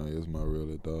LaFrank, like it's my real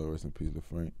dog, rest in peace,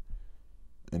 LaFrank.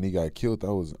 And he got killed. I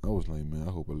was like, man,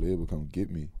 I hope a label come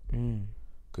get me,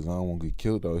 cause I don't want to get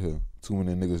killed out here. Too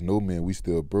many niggas know me, and we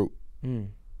still broke. You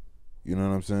know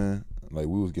what I'm saying? Like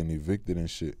we was getting evicted and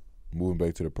shit, moving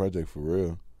back to the project for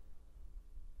real.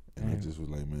 And I just was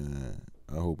like, man,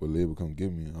 I hope a label come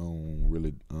get me. I don't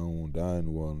want to die in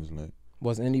New Orleans. Like,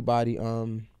 was anybody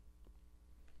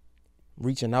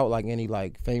reaching out, like any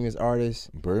like famous artists?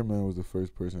 Birdman was the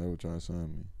first person ever tried to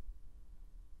sign me.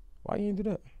 Why you didn't do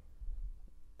that?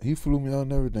 He flew me out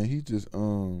and everything. He just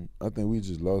I think we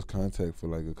just lost contact for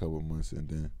like a couple of months, and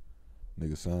then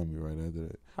nigga signed me right after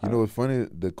that. You know what's funny?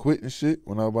 The quitting shit,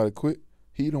 when I was about to quit,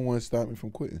 he the one that stopped me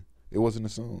from quitting. It wasn't a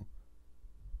song.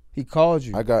 He called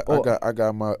you. I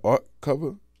got my art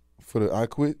cover for the I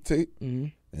Quit tape,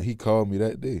 and he called me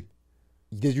that day.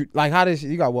 Did you like how did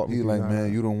you got walk me? He through like,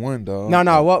 man, you done won, dog. No,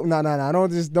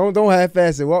 don't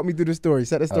half-ass it. Walk me through the story.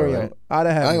 Set the story out. How'd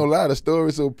that happen? I ain't gonna lie, the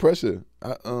story so pressure.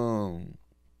 I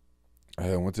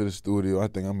had went to the studio. I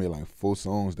think I made like 4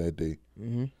 songs that day,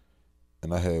 and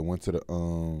I had went to the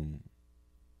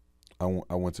I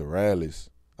went to Rally's.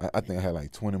 I think I had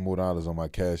like $20 more on my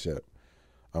Cash App.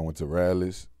 I went to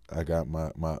Rally's. I got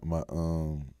my I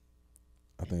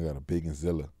think I got a big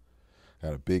Zilla.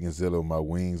 Got a big Zilla with my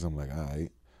wings. I'm like, all right.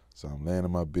 So I'm laying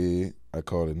in my bed. I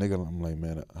called a nigga. I'm like,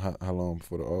 man, how long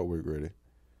before the artwork ready?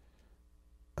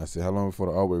 I said, how long before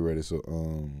the artwork ready? So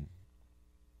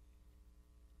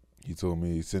he told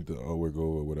me he sent the artwork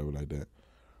over or whatever like that.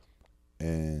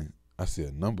 And I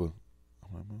said a number.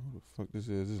 I'm like, man, who the fuck this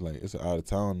is? It's like it's an out of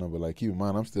town number. Like keep in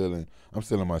mind, I'm still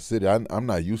in my city. I'm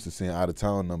not used to seeing out of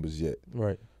town numbers yet.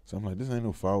 Right. So I'm like, this ain't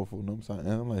no 504 number. So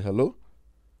I'm like, hello.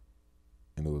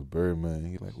 And it was Birdman.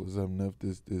 He like, what's up, Neff?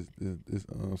 This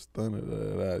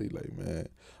stunner. He like, man,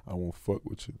 I won't fuck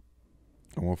with you.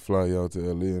 I won't fly y'all to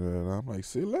LA. And I'm like,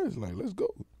 say less. Like, let's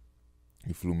go.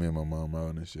 He flew me and my mom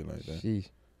out and shit like that. Sheesh.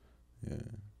 Yeah.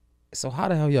 So how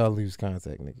the hell y'all lose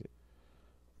contact, nigga?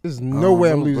 There's no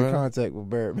way I'm losing contact with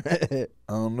Birdman. I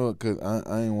don't know, cause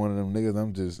I ain't one of them niggas.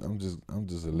 I'm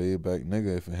just a laid back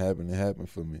nigga. If it happened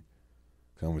for me.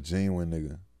 Cause I'm a genuine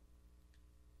nigga.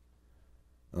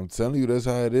 I'm telling you, that's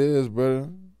how it is, brother.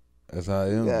 That's how I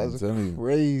am. I'm telling you.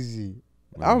 Crazy.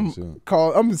 Like,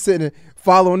 I'm sitting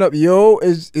following up. Yo,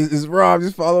 is Rob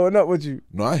just following up with you?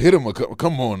 No, I hit him a couple.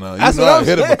 Come on now, I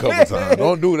hit him a couple times.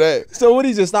 Don't do that. So what?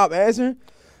 He just stop answering?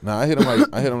 Nah, I hit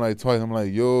him like twice. I'm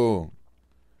like, yo.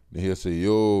 Then he'll say,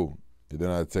 yo. And then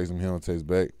I text him. He don't text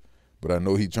back. But I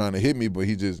know he trying to hit me, but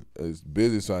he just is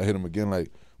busy. So I hit him again.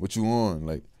 Like, what you on?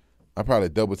 Like, I probably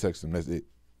double text him. That's it.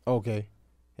 Okay.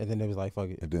 And then it was like, fuck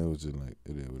it. And then it was just like,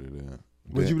 it is what it is.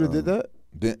 Would you would have did that?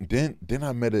 Then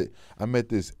I met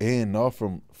this A&R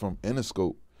from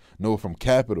Interscope, no, from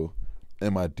Capitol.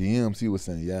 In my DMs, he was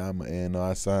saying, yeah, I'm an A&R,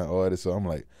 I signed artist. So I'm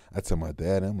like, I tell my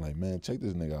dad, I'm like, man, check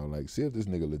this nigga out. Like, see if this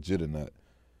nigga legit or not.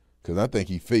 Because I think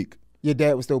he fake. Your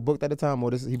dad was still booked at the time, or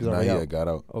he was already out? Yeah, got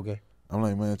out. Okay. I'm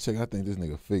like, man, check, I think this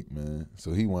nigga fake, man.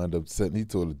 So he wound up he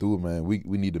told the dude, man, we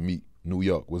need to meet New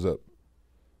York. What's up?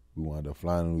 We wound up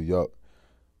flying to New York.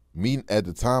 Me, at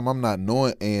the time, I'm not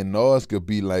knowing A&Rs could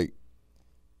be like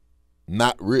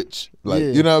not rich. Like,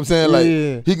 you know what I'm saying?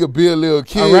 Like, he could be a little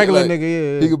kid. A regular like,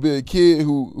 nigga, yeah. He could be a kid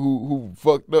who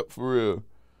fucked up for real.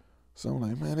 So I'm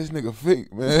like, man, this nigga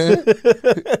fake, man.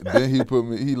 Then he put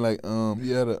me, he like,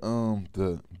 yeah, the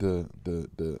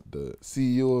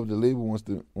CEO of the label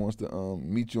wants to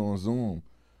meet you on Zoom.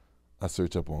 I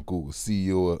search up on Google,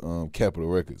 CEO of Capitol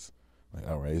Records. Like,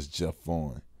 all right, it's Jeff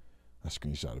Vaughn. I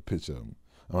screenshot a picture of him.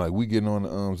 I'm like, we getting on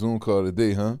the Zoom call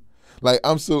today, huh? Like,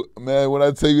 I'm so, man, when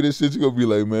I tell you this shit, you gonna be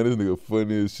like, man, this nigga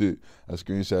funny as shit. I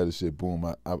screenshot this shit, boom,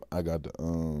 I got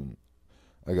the,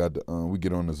 we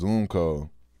get on the Zoom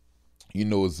call. You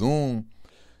know, Zoom,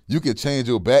 you can change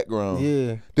your background.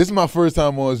 Yeah. This is my first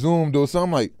time on Zoom, though, so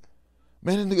I'm like,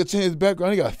 man, this nigga changed his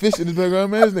background. He got fish in his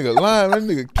background, man. This nigga lying, man.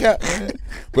 This nigga cap, man.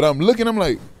 But I'm looking, I'm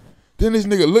like, then this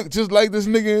nigga look just like this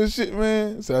nigga and shit,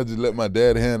 man. So I just let my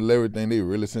dad handle everything. They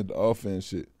really sent the offer and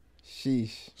shit.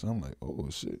 Sheesh. So I'm like, oh,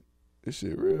 shit. This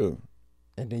shit real.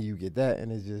 And then you get that,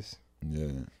 and it's just.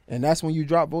 Yeah. And that's when you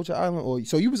dropped Vulture Island? Or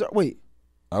so you was, wait.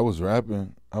 I was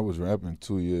rapping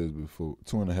 2 years before,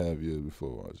 2.5 years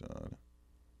before Vulture Island.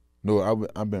 No,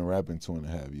 I've been rapping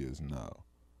 2.5 years now.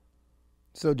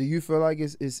 So do you feel like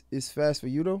it's fast for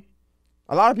you though?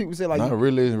 A lot of people say like not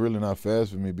really, it's really not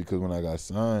fast for me because when I got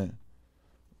signed,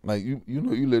 like you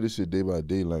know you live this shit day by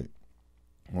day. Like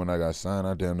when I got signed,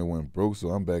 I damn near went broke, so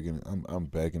I'm back in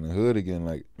the hood again,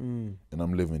 like, and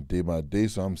I'm living day by day.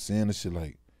 So I'm seeing this shit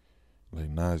like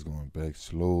now it's going back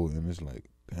slow, and it's like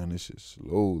damn this shit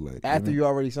slow. Like after you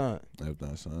already signed. After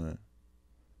I signed,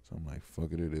 so I'm like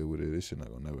fuck it, it is what it is. This shit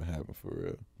not gonna never happen for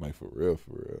real, like for real.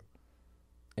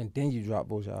 And then you drop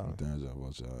Vulture Island. Then I drop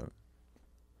Vulture Island.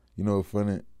 You know what's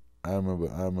funny? I remember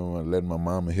letting my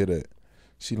mama hear that.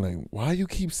 She like, why you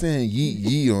keep saying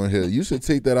yee on here? You should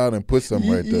take that out and put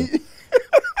something right there.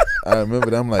 I remember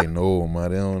that. I'm like, no,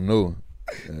 man, they don't know.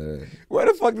 Where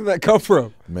the fuck did that come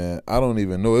from? Man, I don't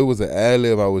even know. It was an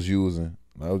ad-lib I was using.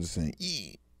 I was just saying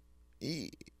yee.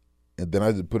 And then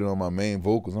I just put it on my main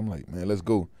vocals. I'm like, man, let's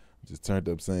go. Just turned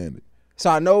up saying it. So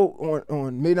I know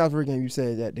on Midnight Rick Game you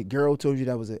said that the girl told you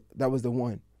that was the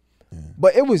one, yeah.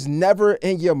 But it was never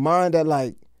in your mind that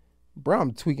like, bro,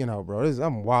 I'm tweaking out, bro.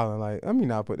 I'm wilding. Like, let me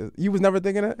not put this. You was never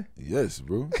thinking that? Yes,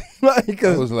 bro. Like,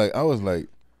 I was like,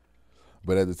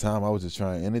 but at the time I was just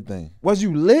trying anything. Was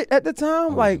you lit at the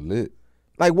time? I was lit.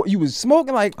 Like what you was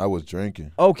smoking? Like I was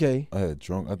drinking. Okay. I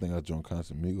think I drunk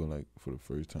Casamigo like for the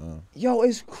first time. Yo,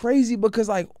 it's crazy because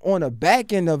like on the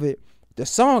back end of it, the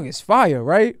song is fire,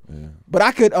 right? Yeah. But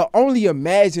I could only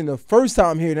imagine the first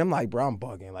time hearing it, I'm like, bro, I'm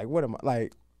bugging. Like, what am I,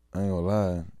 like? I ain't gonna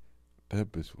lie. That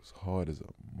bitch was hard as a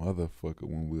motherfucker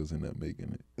when we was in there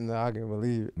making it. No, I can't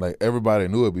believe it. Like, everybody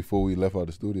knew it before we left out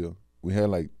the studio. We had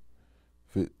like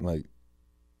 15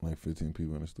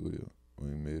 people in the studio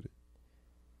when we made it.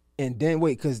 And then,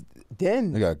 wait, because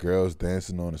then... They got girls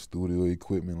dancing on the studio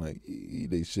equipment, like,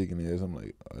 they shaking their ass. I'm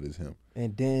like, oh, this him.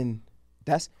 And then,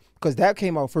 that's... Because that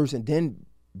came out first, and then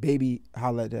Baby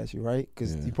Holla at You, right?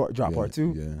 Because you dropped part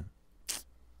 2. Yeah.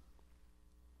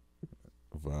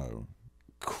 Viral.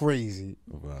 Crazy.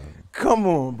 Viral. Come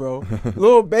on, bro.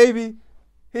 Lil Baby,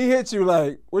 he hit you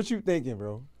like, what you thinking,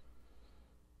 bro?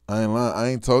 I ain't lying. I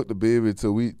ain't talked to Baby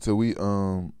till we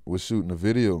was shooting the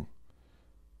video.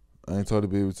 I ain't talked to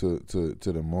Baby till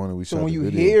the morning we shot the video. So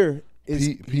when you hear,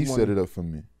 P set it up for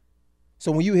me.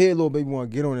 So when you hear Lil Baby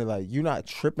want to get on it, like you not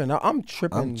tripping out. I'm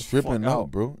tripping out,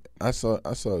 bro. I saw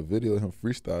a video of him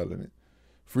freestyling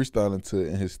to it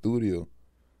in his studio.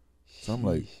 So I'm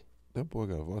like, that boy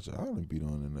got Vulture Island beat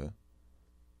on in there.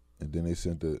 And then they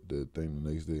sent the thing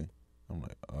the next day. I'm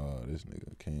like, oh, this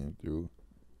nigga came through.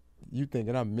 You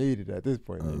thinking I made it at this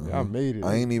point, nigga. I made it.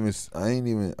 I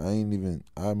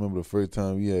remember the first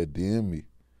time he had DM me.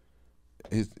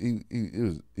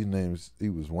 He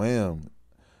was Wham.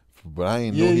 But I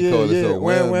ain't know he called himself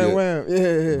Wham.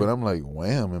 Yeah. But I'm like,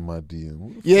 Wham in my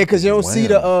DM. Yeah, because you don't see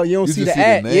the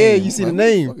ad. Yeah, you see the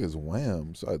name. What the fuck is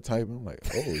Wham? So I type him, I'm like,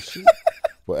 oh shit.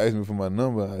 But asked me for my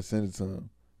number, I sent it to him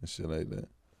and shit like that.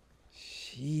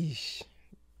 Sheesh.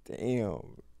 Damn.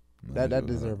 That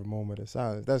deserves a moment of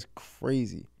silence. That's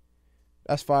crazy.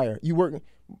 That's fire. You working?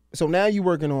 So now you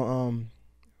working on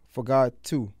For God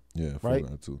 2. Yeah, For right?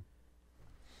 God 2.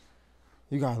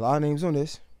 You got a lot of names on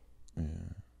this. Yeah.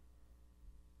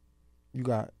 You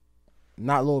got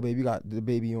not Lil Baby. You got the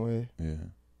Baby on here. Yeah.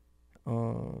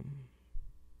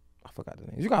 I forgot the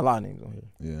names. You got a lot of names on here.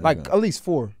 Yeah. Like at least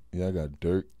 4. Yeah, I got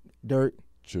Dirk.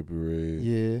 Trippie Redd.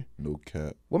 Yeah. No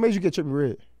Cap. What made you get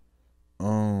Trippie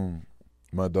Redd?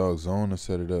 My dog Zona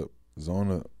set it up.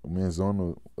 Me and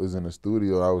Zona was in the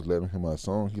studio. I was letting him my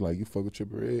song. He like, you fuck with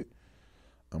Trippie Redd?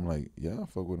 I'm like, yeah, I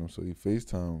fuck with him. So he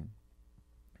FaceTime.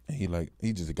 And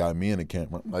he just got me in the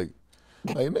camera. I'm like,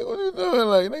 nigga, what you doing?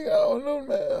 Like, nigga, I don't know,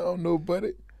 man. I don't know,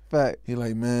 buddy. Fact. He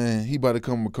like, man, he about to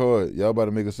come record. Y'all about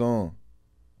to make a song.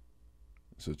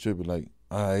 So Trippie like,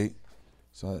 all right.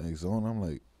 So I asked Zona, I'm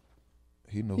like,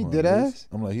 he know who I'm is?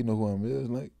 I'm like, he know who I'm is?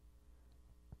 Like,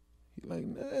 He like,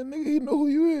 nah, nigga, he know who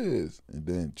you is. And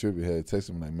then Trippy had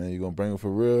texted me like, man, you gonna bring him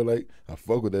for real? Like, I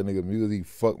fuck with that nigga music. He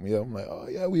fucked me up. I'm like, oh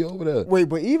yeah, we over there. Wait,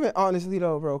 but even honestly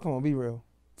though, bro, come on, be real.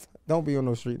 Don't be on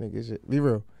no street nigga shit. Be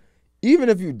real. Even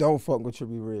if you don't fuck with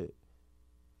Trippy Red,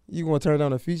 you gonna turn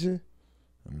down a feature?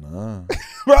 Nah.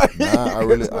 Right? Nah, I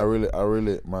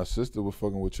really, my sister was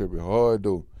fucking with Trippy hard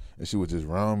though. And she was just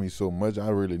around me so much, I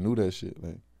really knew that shit.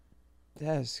 Like,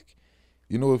 That's,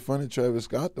 you know what's funny? Travis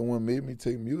Scott, the one made me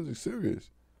take music serious.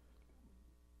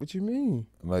 what you mean?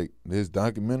 Like, his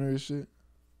documentary shit.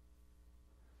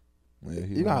 Yeah,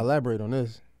 You gotta elaborate on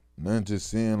this. Nothing, just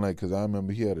seeing, like, because I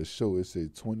remember he had a show, it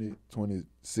said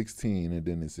 2016, and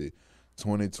then it said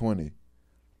 2020.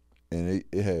 And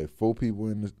it had 4 people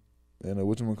in the,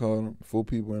 whatchamacallit, 4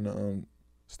 people in the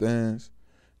stands.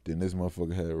 Then this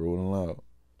motherfucker had Rolling Loud.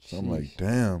 So I'm like,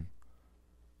 damn.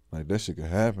 Like, that shit could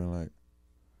happen. Like,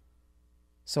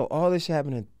 so all this shit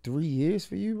happened in 3 years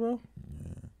for you, bro?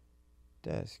 yeah.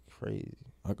 That's crazy.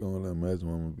 I can only imagine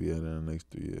where I'm going to be at in the next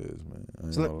 3 years, man. I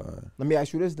ain't So gonna lie. Let me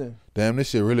ask you this then. Damn, this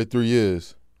shit really 3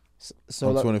 years.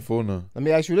 So I'm 24 now. let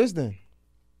me ask you this then.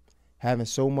 Having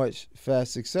so much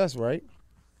fast success, right?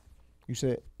 You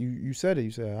said you said it.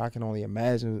 You said I can only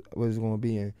imagine what it's going to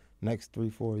be in next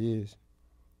 3-4 years.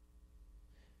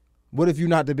 What if you're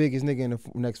not the biggest nigga in the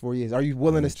next 4 years? Are you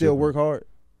willing to still work hard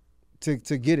to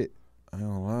get it? I ain't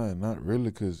gonna lie, not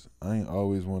really, because I ain't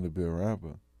always wanted to be a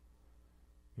rapper.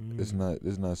 It's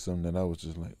not something that I was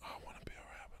just like, oh, I want to be a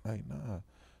rapper. Like, nah.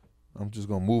 I'm just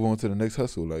going to move on to the next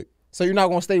hustle. Like, So you're not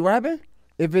going to stay rapping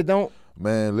if it don't?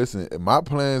 man, listen, my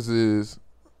plans is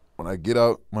when I get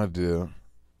out my deal,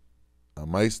 I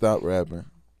might stop rapping.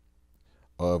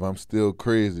 Or if I'm still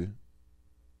crazy,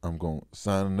 I'm going to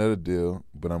sign another deal,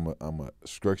 but I'm a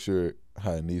structure it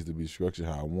how it needs to be structured,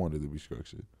 how I want it to be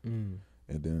structured. And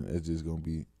then it's going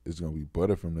to be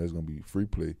butter from there. It's going to be free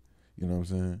play. You know what I'm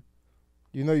saying?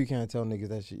 You know you can't tell niggas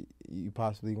that you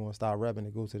possibly going to stop rapping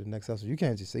and go to the next hustle. You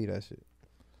can't just say that shit.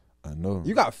 I know.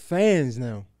 You got fans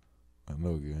now. I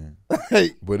know, gang.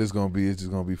 Hey, But it's just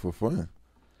gonna be for fun.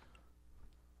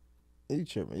 you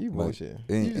tripping. You Like, bullshit.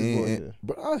 You just bullshit.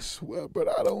 but I swear, but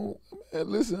I don't. Man,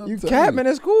 listen, I'm You telling capping,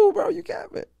 it's cool, bro. You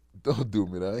capping. Don't do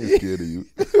me that. I ain't scared of you.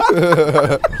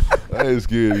 I ain't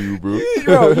scared of you, bro.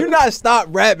 Bro, you not stop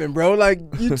rapping, bro. Like,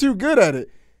 you too good at it.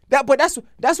 But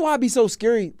that's why I be so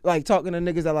scary, like, talking to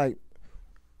niggas that, like,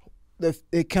 the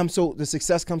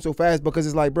success comes so fast, because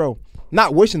it's like, bro,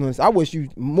 not wishing this. I wish you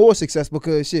more success,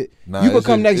 because shit, Nah, you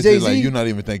become next Jay-Z. Like, you not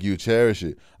even think you cherish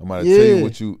it. I'm about to tell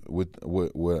you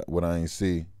what I ain't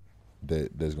see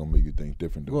that's gonna make you think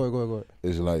different. Go ahead.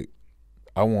 It's like,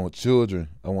 I want children.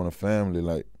 I want a family.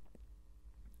 Like,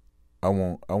 I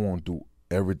want to do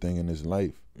everything in this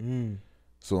life.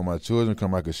 So when my children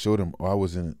come, I could show them. Oh, I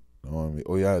was in.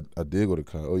 Oh yeah, I did go to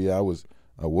college. Oh yeah, I was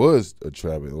a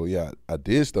trapper. Oh yeah, I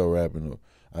did start rapping. Or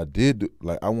I did do,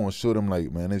 like, I want to show them, like,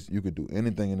 man, you could do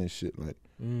anything in this shit. Like,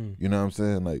 you know what I'm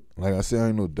saying? Like I said, I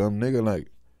ain't no dumb nigga. Like,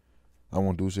 I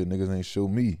want to do shit niggas ain't show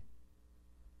me.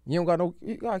 You got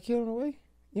a kid on the way?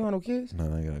 You don't have no kids? No,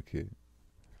 I ain't got a kid.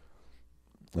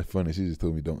 That's funny. She just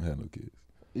told me don't have no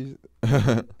kids.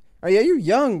 Oh yeah, you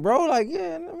young, bro. Like,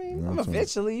 yeah, I mean, No,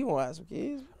 eventually you want to have some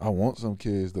kids. I want some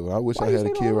kids though. I wish Why I you had a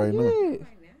say kid don't right want now. a kid?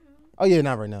 Oh yeah,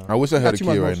 not right now. I wish I had a Got too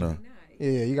much kid right motion. now.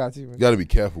 Yeah, you got to. You got to be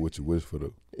careful what you wish for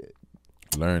though.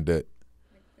 Learn that.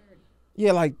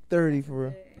 Yeah, like 30 for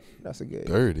real. That's a good.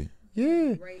 30.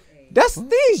 Yeah. That's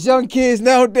these young kids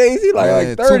nowadays. He like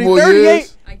Man, 30, 2 more 38.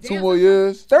 years. 2 more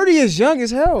years. 30 is young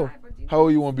as hell. How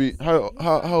old you want to be? How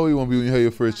old you want to be when you have your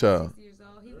first child?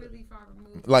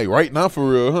 Like right now, for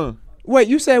real, huh? Wait,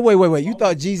 you said wait. You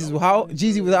thought Jesus was how?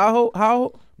 Jeezy was how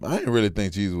old? I didn't really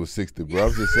think Jesus was 60, bro. I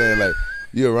was just saying, like,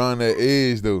 you're around that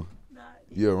age though.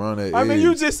 You're around that age. I mean,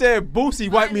 you just said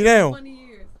Boosie wiped me down.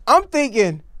 I'm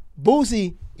thinking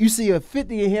Boosie. You see a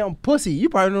 50 in him pussy. You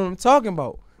probably know what I'm talking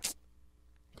about.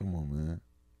 Come on, man.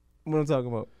 What I'm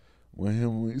talking about?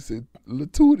 When he said,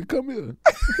 "Latuda, come here."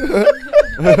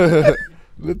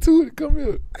 Latuda, come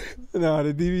here. Nah,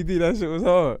 the DVD, that shit was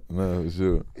hard. No, for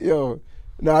sure. Yo,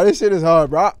 nah, this shit is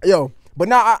hard, bro. Yo, but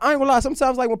now I ain't gonna lie.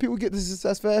 Sometimes, like, when people get to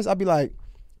success fast, I be like,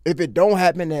 if it don't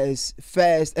happen as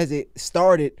fast as it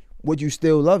started, would you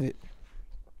still love it?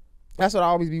 That's what I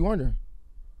always be wondering.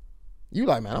 You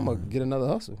like, man, I'm gonna get another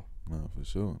hustle. No, for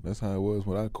sure. That's how it was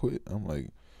when I quit. I'm like,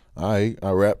 I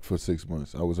rapped for 6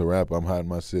 months. I was a rapper. I'm hot in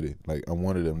my city. Like, I'm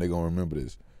one of them. They gonna remember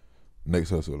this.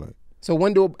 Next hustle, like. So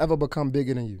when do it ever become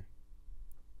bigger than you?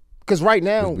 Because right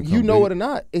now, you know it or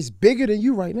not, it's bigger than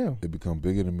you right now. It become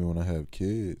bigger than me when I have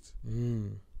kids.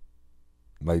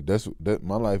 Like, that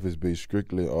my life is based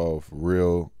strictly off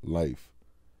real life.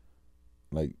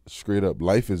 like straight up,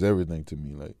 life is everything to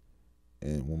me. Like,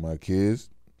 and when my kids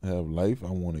have life,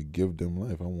 I want to give them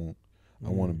life. I want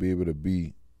to be able to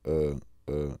be a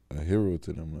hero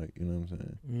to them. Like, you know what I'm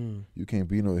saying? You can't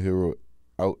be no hero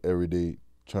out every day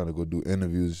trying to go do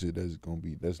interviews and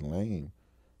shit. That's lame.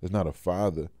 That's not a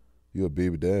father. You're a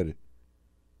baby daddy.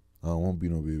 I don't want to be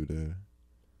no baby daddy.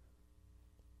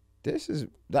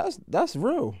 That's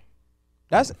real.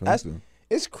 That's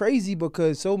it's crazy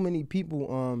because so many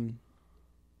people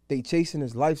they chasing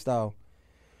this lifestyle,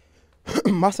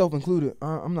 myself included.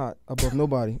 I'm not above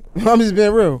nobody. I'm just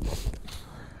being real.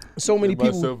 So many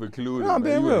people. Myself included. Nah, I'm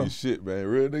being real. Ain't shit, man.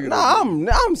 Real nigga.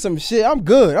 Nah, I'm some shit. I'm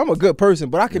good. I'm a good person,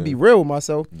 but I can be real with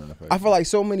myself. I feel like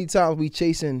so many times we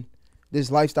chasing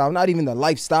this lifestyle, not even the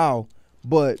lifestyle,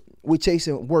 but we're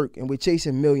chasing work and we're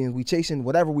chasing millions. We chasing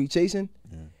whatever we chasing,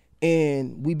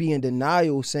 and we be in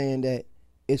denial saying that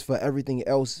it's for everything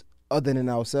else other than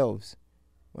ourselves.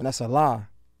 When that's a lie.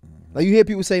 Like you hear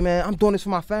people say, "Man, I'm doing this for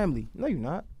my family." No, you're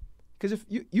not. Because if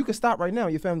you can stop right now,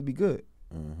 your family be good.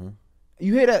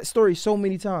 You hear that story so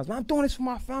many times. Man, I'm doing this for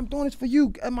my family. I'm doing this for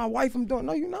you and my wife. I'm doing.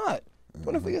 No, you're not. You're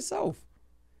doing it for yourself.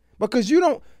 Because you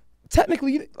don't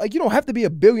technically like you don't have to be a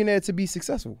billionaire to be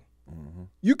successful.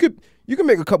 You can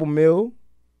make a couple mil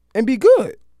and be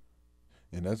good.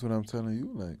 And that's what I'm telling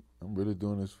you. Like I'm really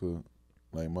doing this for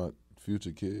like my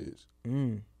future kids.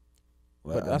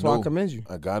 Like, but that's why I commend you.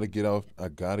 I gotta get out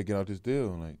this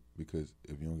deal, like, because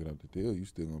if you don't get out the deal, you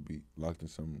still gonna be locked in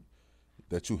something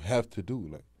that you have to do.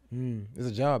 Like, it's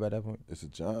a job at that point. It's a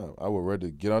job. I would rather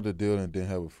get out the deal and then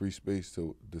have a free space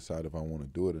to decide if I want to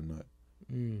do it or not.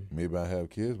 Maybe I have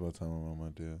kids by the time I'm on my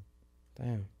deal.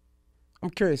 Damn.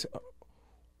 I'm curious.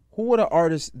 Who are the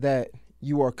artists that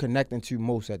you are connecting to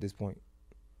most at this point?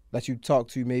 That you talk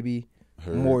to maybe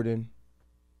more than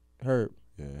Herb?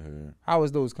 Yeah, Herb. How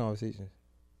was those conversations?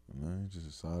 Man, he's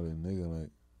just a solid nigga. Like,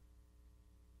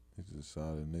 he's just a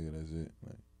solid nigga. That's it.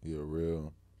 Like, he a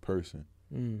real person.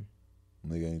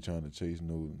 Nigga ain't trying to chase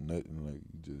no nothing. Like,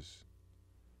 it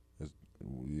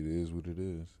is what it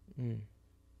is.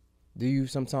 Do you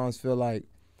sometimes feel like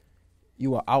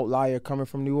you an outlier coming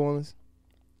from New Orleans?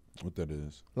 What that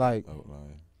is? Like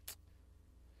outlier.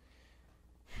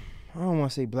 I don't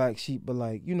want to say black sheep, but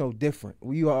like, you know, different.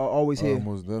 You are always here.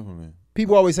 Most definitely.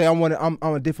 People always say I'm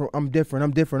different. When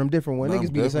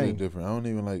niggas be the same. Different. I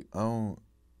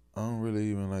don't really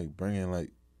even like bringing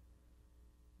like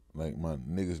my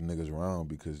niggas around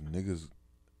because niggas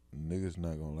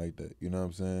not gonna like that. You know what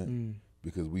I'm saying?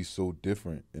 Because we so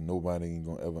different and nobody ain't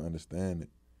gonna ever understand it.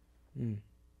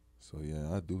 So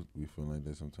yeah, I do be feeling like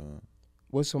that sometimes.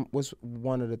 What's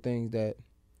one of the things that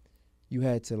you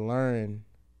had to learn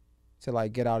to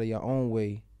like get out of your own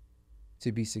way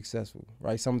to be successful,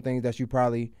 right? Some things that you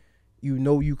probably,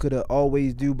 you could have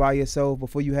always do by yourself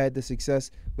before you had the success,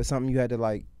 but something you had to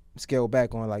like scale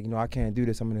back on, like, I can't do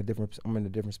this. I'm in a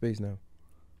different space now.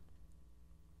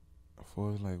 As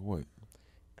far as like what?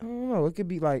 I don't know. It could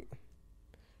be like,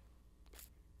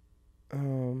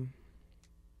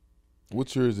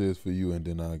 what yours is for you, and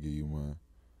then I'll give you mine.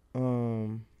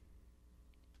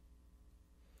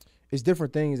 It's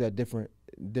different things at different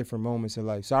moments in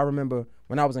life. So I remember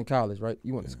when I was in college, right?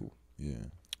 You went to school. Yeah.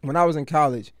 When I was in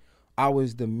college, I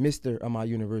was the mister of my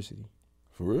university.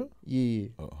 For real? Yeah.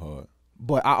 Oh, hard.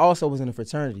 But I also was in a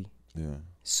fraternity. Yeah.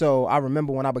 So I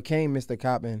remember when I became Mr.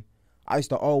 Coppin, I used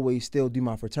to always still do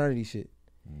my fraternity shit.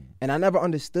 And I never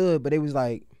understood, but it was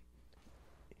like,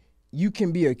 you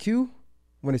can be a Q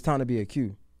when it's time to be a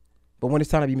Q. But when it's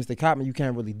time to be Mr. Coppin, you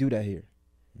can't really do that here.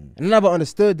 And I never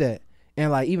understood that. And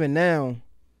like even now,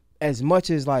 as much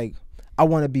as like I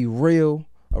want to be real,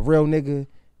 a real nigga,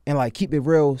 and like keep it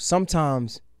real,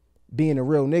 sometimes being a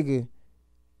real nigga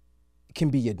can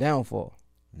be your downfall.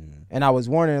 And I was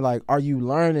wondering, like, are you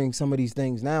learning some of these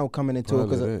things now coming into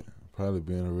probably it? Because probably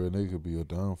being a real nigga could be your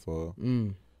downfall.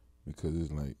 Because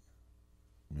it's like,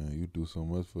 man, you do so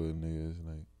much for a nigga. It's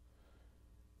like,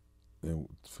 and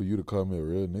for you to call me a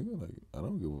real nigga, like, I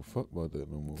don't give a fuck about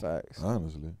that no more. Facts.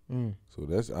 Honestly. So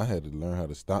I had to learn how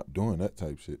to stop doing that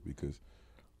type shit because,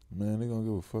 man, they gonna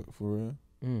give a fuck for real.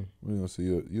 What they gonna say?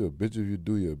 You're a bitch if you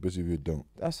do, you're a bitch if you don't.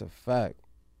 That's a fact.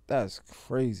 That's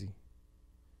crazy.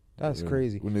 That's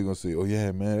crazy. When they gonna say, oh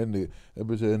yeah, man, that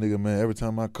nigga, man, every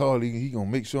time I call, he gonna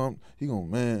make sure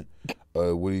man,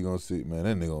 what he gonna say, man,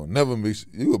 that nigga gonna never make sure,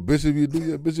 you a bitch if you do,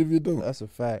 you a bitch if you don't. That's a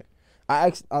fact. I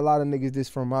asked a lot of niggas this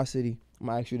from my city. I'm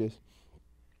gonna ask you this.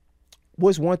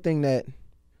 What's one thing that,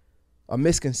 a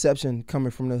misconception coming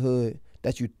from the hood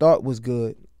that you thought was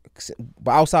good,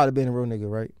 but outside of being a real nigga,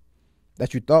 right?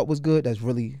 That you thought was good, that's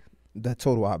really the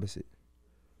total opposite.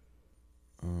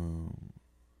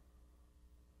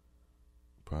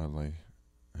 Probably like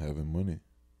having money.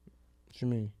 What you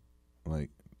mean? Like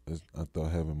I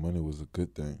thought having money was a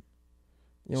good thing.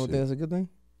 You don't think that's a good thing?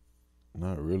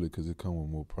 Not really, because it come with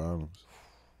more problems.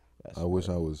 I wish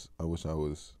I was. I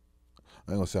ain't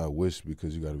gonna say I wish,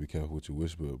 because you got to be careful what you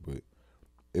wish about, but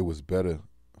it was better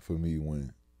for me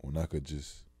when I could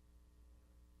just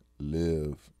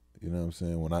live. You know what I'm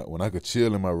saying? When I could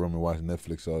chill in my room and watch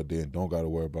Netflix all day and don't got to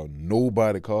worry about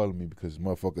nobody calling me, because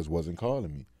motherfuckers wasn't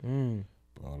calling me.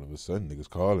 But all of a sudden, niggas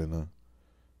calling, huh?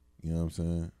 You know what I'm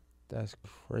saying? That's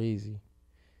crazy.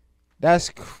 That's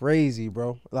crazy,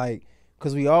 bro. Like,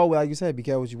 because we always, like you said, be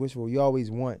careful what you wish for. You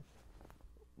always want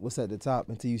what's at the top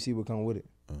until you see what come with it.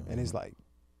 And it's like,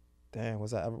 damn,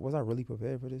 was I really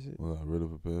prepared for this shit? Was I really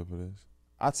prepared for this?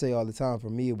 I'd say all the time, for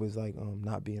me, it was like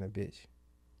not being a bitch.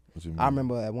 What you mean? I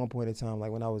remember at one point in time,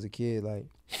 like when I was a kid, like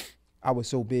I was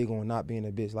so big on not being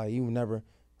a bitch. Like you never,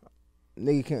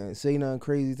 nigga can't say nothing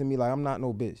crazy to me. Like I'm not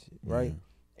no bitch, right?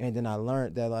 And then I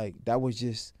learned that like that was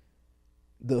just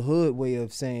the hood way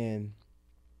of saying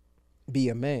be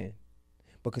a man.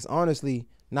 Because honestly,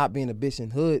 not being a bitch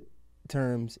in hood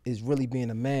terms is really being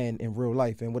a man in real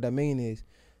life. And what I mean is,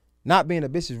 not being a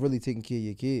bitch is really taking care of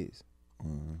your kids.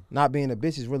 Not being a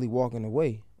bitch is really walking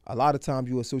away. A lot of times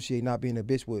you associate not being a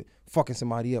bitch with fucking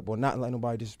somebody up or not letting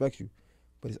nobody disrespect you.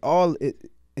 But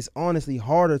it's honestly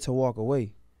harder to walk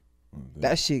away.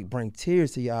 That shit bring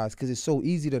tears to your eyes because it's so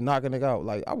easy to knock a nigga out.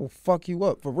 Like, I will fuck you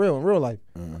up for real in real life.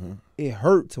 It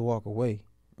hurt to walk away.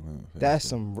 That's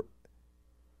some...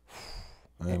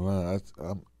 I ain't lying.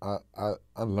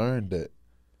 I learned that,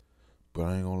 but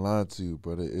I ain't gonna lie to you,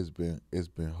 brother. It's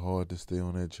been hard to stay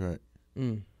on that track.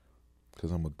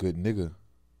 Cause I'm a good nigga.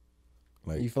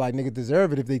 Like, you feel like niggas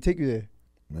deserve it if they take you there.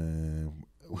 Man,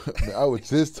 I was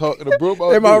just talking to bro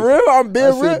about Am I real? I'm being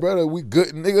real. I said, brother, we good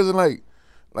niggas, and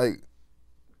like,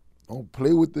 don't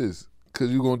play with this,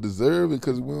 cause you gonna deserve it,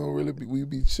 cause we don't really we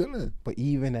be chilling. But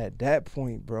even at that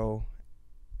point, bro,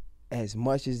 as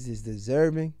much as it's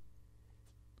deserving,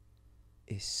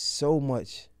 it's so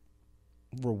much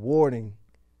rewarding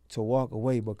to walk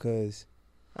away, because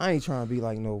I ain't trying to be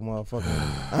like no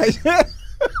motherfucker.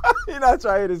 You're not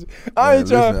trying to hear this. I ain't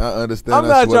trying. Listen, I understand. I'm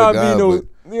not trying to be no. You know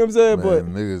what I'm saying? Man, but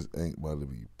niggas ain't about to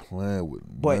be playing with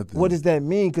but nothing. what does that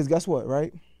mean? Because guess what,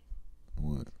 right?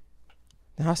 What?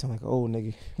 Now I sound like an old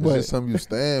nigga. It's just something you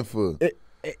stand for.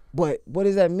 But what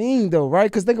does that mean though,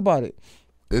 right? Because think about it.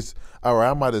 It's all right.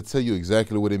 I'm about to tell you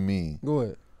exactly what it means. Go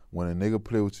ahead. When a nigga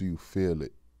play with you feel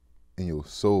it in your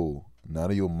soul,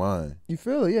 not in your mind. You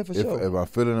feel it, yeah, for sure. If I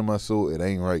feel it in my soul, it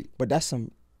ain't right. But that's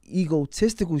some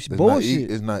egotistical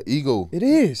bullshit. It's not ego. It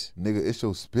is. Nigga, it's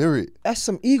your spirit. That's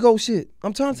some ego shit.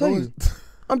 I'm trying to tell you.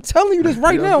 I'm telling you this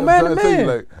right now, man to man.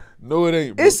 Like, no, it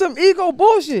ain't, bro. It's some ego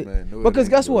bullshit. Man, no, because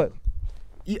guess bro. what?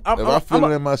 If I feel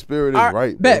it in my spirit, it's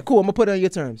right, bro. Bet, cool. I'm going to put it on your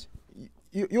terms.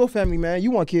 You're a family man.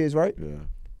 You want kids, right? Yeah.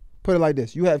 Put it like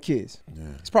this. You have kids. Yeah.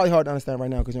 It's probably hard to understand right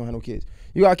now because you don't have no kids.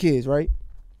 You got kids, right?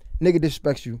 Nigga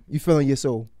disrespects you. You feeling your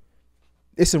soul.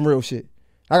 It's some real shit.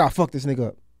 I got to fuck this nigga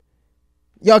up.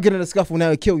 Y'all get in a scuffle,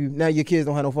 now he kill you. Now your kids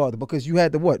don't have no father because you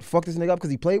had to what? Fuck this nigga up because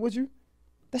he played with you?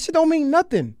 That shit don't mean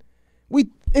nothing.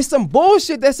 It's some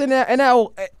bullshit that's in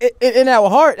our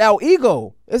heart, our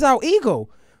ego. It's our ego.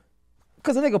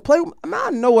 Because a nigga play with me, I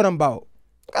know what I'm about.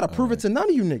 I got to prove it to none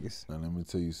of you niggas. Now let me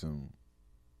tell you something.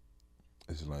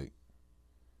 It's like,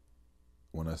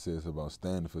 when I say it's about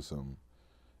standing for something,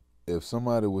 if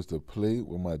somebody was to play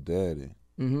with my daddy,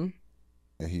 and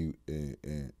he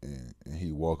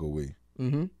walk away,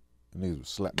 and niggas would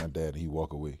slap my dad and he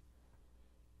walk away,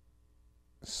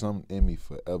 something in me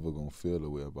forever gonna feel the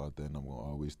way about that, and I'm gonna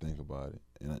always think about it,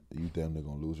 and you damn near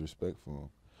gonna lose respect for him.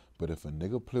 But if a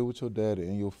nigga play with your daddy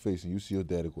in your face and you see your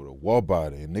daddy go to war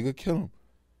body and nigga kill him,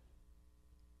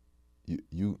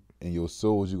 you in your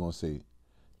souls you gonna say,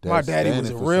 my daddy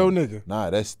was a real nigga. Nah,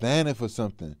 that's standing for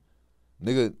something.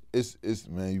 Nigga, it's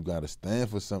man, you gotta stand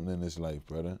for something in this life,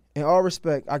 brother. In all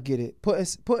respect, I get it.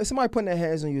 Somebody putting their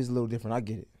hands on you is a little different. I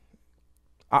get it.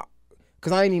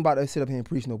 Cause I ain't even about to sit up here and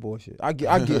preach no bullshit. I get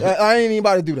I ain't even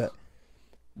about to do that.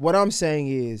 What I'm saying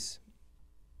is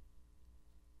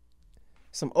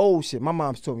some old shit. My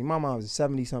mom's told me. My mom was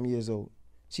 70-something years old.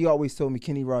 She always told me,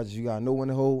 Kenny Rogers, you gotta know when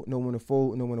to hold, know when to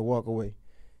fold, know when to walk away.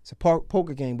 It's a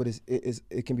poker game, but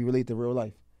it can be related to real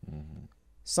life.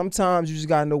 Sometimes you just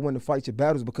gotta know when to fight your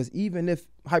battles, because even if,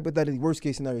 hypothetically, worst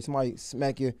case scenario, somebody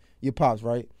smack your pops,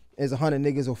 right? There's 100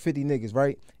 niggas or 50 niggas,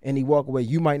 right? And he walk away.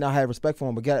 You might not have respect for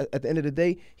him, but at the end of the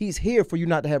day, he's here for you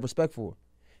not to have respect for.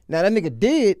 Now that nigga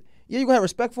did, yeah, you gonna have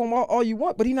respect for him all you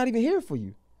want, but he not even here for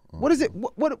you. What is it?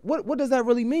 What does that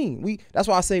really mean? That's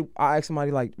why I say I ask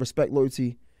somebody like respect,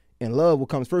 loyalty, and love what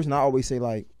comes first. And I always say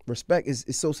like respect is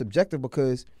so subjective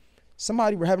because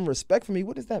somebody having respect for me,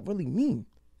 what does that really mean?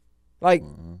 Like,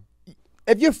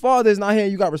 if your father is not here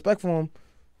and you got respect for him,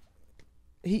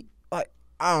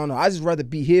 I don't know. I just rather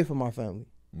be here for my family.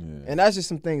 Yeah. And that's just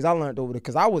some things I learned over there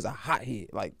because I was a hothead,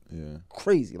 like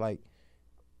crazy, like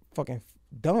fucking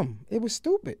dumb. It was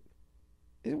stupid.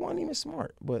 It wasn't even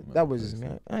smart. But that was just me.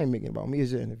 I ain't making it about me.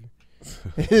 It's your interview.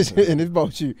 It's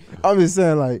about you. I'm just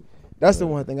saying, like, that's the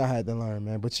one thing I had to learn,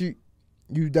 man. But you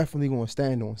definitely gonna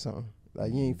stand on something.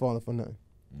 Like, you ain't falling for nothing.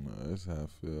 No, that's how I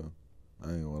feel.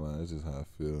 I ain't gonna lie. That's just how I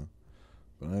feel.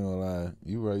 But I ain't gonna lie.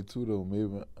 You right too though,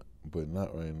 maybe, but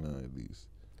not right now at least.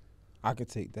 I could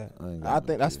take that. I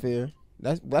think that's fair.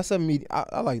 That's a media.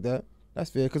 I like that. That's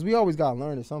fair because we always gotta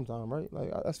learn it sometime, right?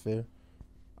 Like that's fair.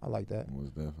 I like that.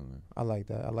 Most definitely. I like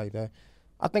that.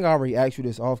 I think I already asked you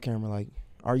this off camera. Like,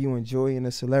 are you enjoying the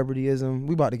celebrityism?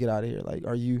 We about to get out of here. Like,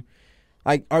 are you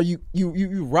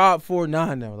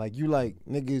Rob49 now? Like, you like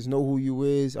niggas know who you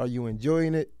is? Are you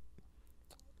enjoying it?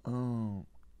 I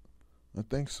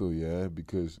think so. Yeah,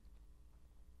 because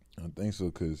I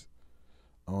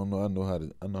don't know. I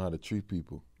know how to treat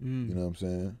people. You know what I'm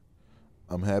saying?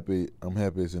 I'm happy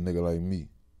it's a nigga like me.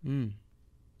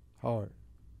 Hard.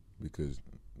 Because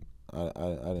I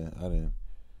didn't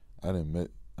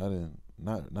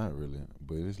not really,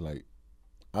 but it's like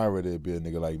I'd rather be a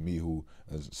nigga like me who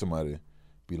as somebody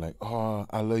be like, oh,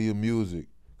 I love your music,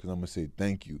 cause I'm gonna say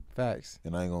thank you. Facts.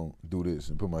 And I ain't gonna do this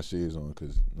and put my shades on,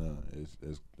 cause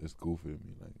it's goofy to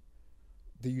me. Like,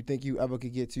 do you think you ever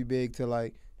could get too big to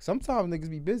like? Sometimes niggas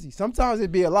be busy. Sometimes it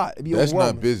be a lot. It be that's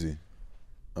overwhelming. not busy.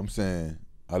 I'm saying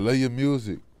I love your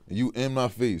music, and you in my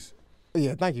face.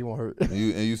 Yeah, thank you won't hurt. and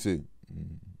you say,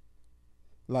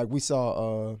 like we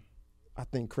saw, I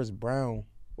think Chris Brown.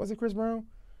 Was it Chris Brown?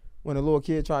 When a little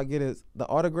kid tried to get the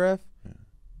autograph,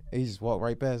 he just walked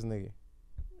right past the nigga.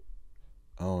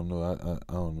 I don't know. I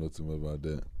don't know too much about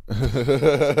that.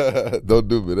 Don't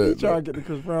do me that. He trying to get the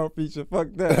Chris Brown feature. Fuck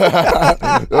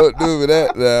that. Don't do me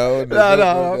that now.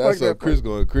 No. I saw Chris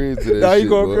going crazy to that nah, shit. He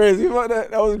going boy. crazy. Fuck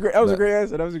that. That was a great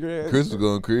answer. Chris was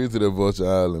going crazy to that Vulture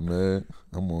Island, man.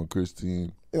 I'm on Chris'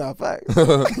 team. Nah, facts.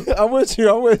 I'm with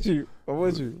you.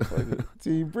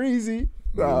 Team Breezy.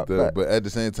 Nah, but at the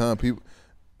same time, people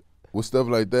with stuff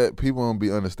like that, people don't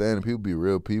be understanding. People be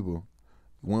real people.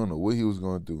 We don't know what he was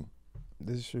going through.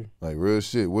 This is true. Like real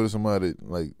shit. What if somebody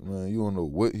like, man, you don't know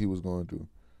what he was going through.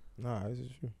 Nah, this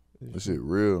is true. This shit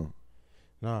real.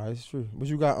 Nah, it's true. But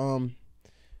you got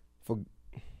For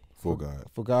God.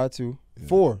 For God too. Yeah.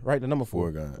 4, right? The number 4.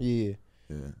 For God. Yeah.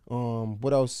 Yeah.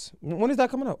 What else? When is that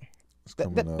coming out? It's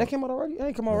coming out. That came out already? It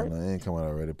ain't come out already. No, it ain't come out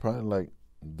already. Probably like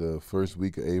the first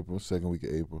week of April, second week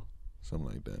of April, something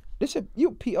like that. This shit,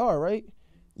 you PR, right?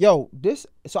 Yo, this.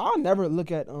 So I'll never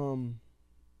look at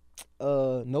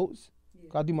notes.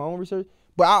 I do my own research,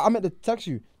 but I meant to text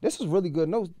you. This was really good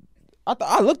notes.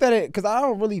 I looked at it because I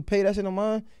don't really pay that shit no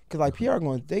mind. Cause like PR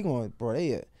bro.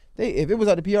 They if it was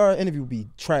at the PR interview, it'd be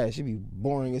trash. It'd be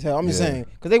boring as hell. I'm just saying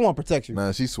because they want to protect you.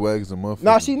 Nah, she swags a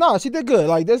motherfucker. She did good.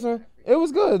 Like this one, it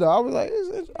was good though. I was like,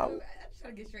 I'm trying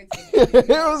to get straight to the point.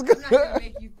 It was good. I'm not gonna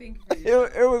make you think for you.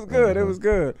 It was good. It was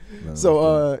good. No,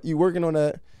 So you working on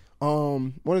that?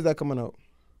 When is that coming out?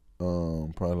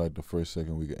 Probably like the first,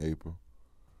 second week of April.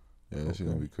 Yeah, that shit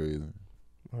gonna be crazy.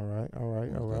 All right.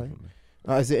 Definitely.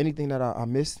 Is there anything that I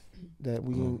missed that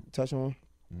we can touch on?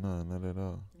 No, not at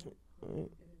all.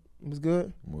 It was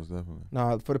good? Most definitely.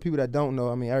 Nah, for the people that don't know,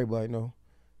 I mean, everybody know.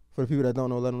 For the people that don't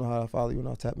know, let them know how to follow you and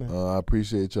I'll tap in. I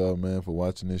appreciate y'all, man, for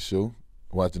watching this show,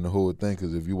 watching the whole thing,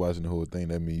 because if you watching the whole thing,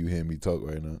 that means you hear me talk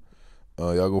right now.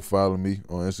 Y'all go follow me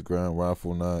on Instagram,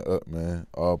 Rob49 up, man.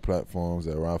 All platforms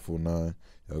at Rob49.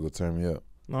 Y'all go turn me up.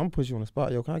 No, I'm gonna put you on the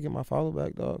spot. Yo, can I get my follow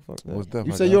back, dog? Fuck that. What's that?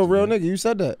 You say you're a real nigga. You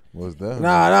said that. What's that?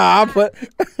 Nah, I put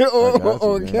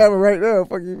on camera right there.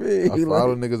 Fuck you mean? I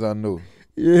follow niggas I know.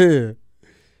 Yeah.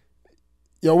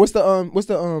 Yo, what's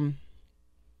the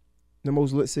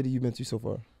most lit city you've been to so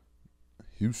far?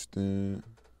 Houston.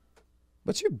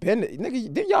 But you been,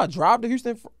 nigga. Didn't y'all drive to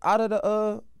Houston out of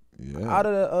the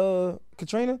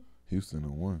Katrina? Houston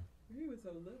on 1. He was so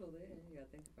little then. You gotta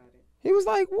think about it. He was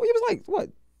like what?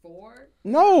 4? I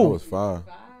No. was 5.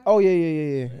 5? Oh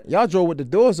yeah. Y'all drove with the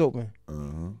doors open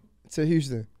to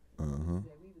Houston. Yeah, we was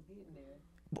getting there.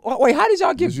 Wait, how did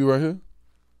y'all get? Is you right here?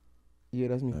 Yeah,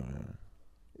 that's me.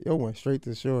 Yo went straight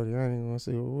to shorty. I ain't even gonna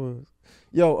say who it was.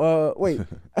 Yo, wait.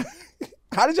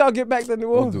 How did y'all get back to New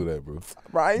Orleans? Don't do that, bro.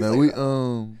 Right. Now we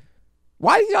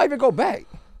Why did y'all even go back?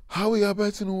 how we got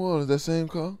back to New Orleans? That same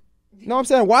car? No, I'm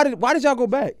saying why did y'all go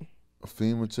back? A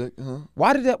FEMA check, huh?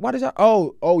 Why did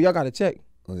y'all? Oh, y'all got a check.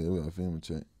 Oh yeah, we got a FEMA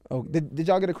check. Oh, did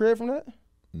y'all get a crib from that?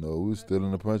 No, we was still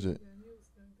in the project. And he was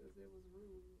saying because it was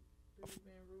rude. They was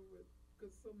being rude with,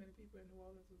 because so many people in New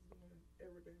Orleans was doing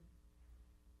everything.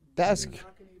 That's They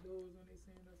knocking their doors when they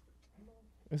saying us.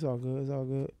 it's all good. It's all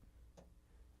good.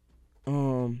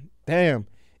 Damn,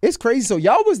 it's crazy. So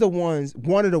y'all was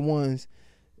one of the ones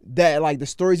that like the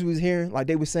stories we was hearing, like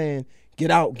they was saying, get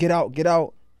out, get out, get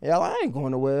out. Y'all, like, I ain't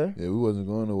going nowhere. Yeah, we wasn't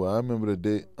going nowhere. I remember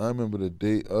the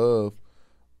day of,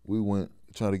 we went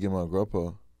trying to get my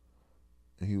grandpa,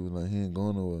 and he was like, he ain't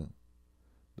going nowhere.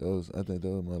 I think that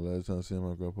was my last time seeing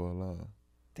my grandpa alive.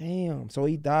 Damn. So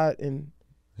he died in.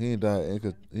 He ain't died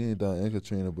in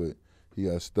Katrina, but he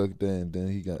got stuck there, and then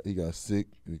he got sick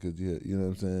because he had, you know what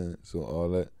I'm saying. So all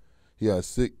that, he got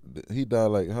sick. He died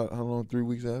like how long? 3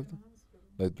 weeks after?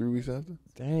 Like 3 weeks after?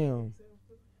 Damn.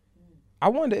 I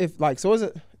wonder if like so is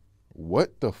it.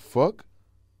 What the fuck?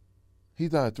 He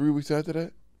died 3 weeks after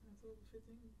that?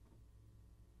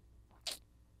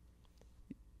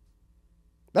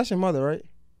 That's your mother, right?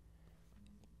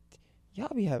 I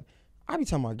be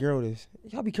telling my girl this.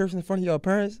 Y'all be cursing in front of your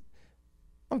parents.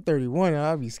 I'm 31 and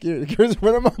I be scared to curse in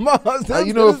front of my mom.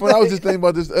 You know what's funny? I was just thinking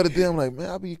about this the other day. I'm like, man,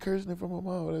 I be cursing in front of my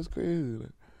mom. That's crazy. Like,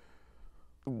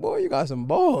 boy, you got some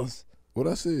balls. what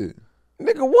I said?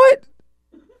 Nigga, what?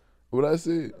 What I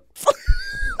said?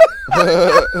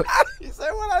 You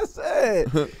said what I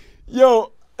said.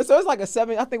 Yo, so it's like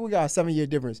I think we got a 7-year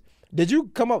difference. Did you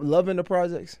come up loving the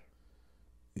projects?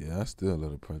 Yeah, I still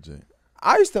love the project.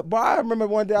 But I remember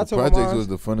one day I The told my projects mom. was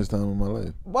the funnest time of my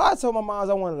life. But I told my mom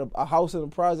I wanted a house in the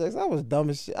projects. That was dumb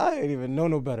as shit. I didn't even know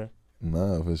no better.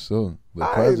 Nah, for sure. The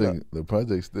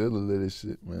project still the latest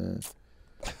shit, man.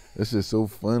 That shit's so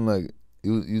fun. Like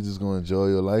you just gonna enjoy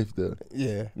your life there.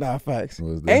 Yeah, nah, facts.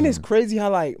 Most Ain't it's definitely. crazy how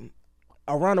like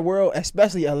around the world,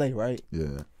 especially LA, right?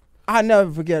 Yeah, I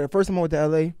never forget the first time I went to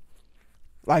LA.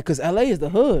 Like, cause LA is the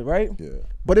hood, right? yeah.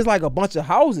 But it's like a bunch of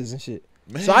houses and shit.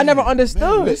 Man, So I never understood.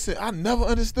 Man, listen, I never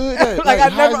understood that. Like, like I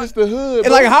how never- is this the hood? And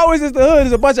bro? like, how is this the hood?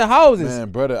 It's a bunch of houses. Man,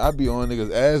 brother, I be on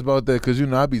niggas' ass about that because, you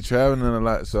know, I be traveling a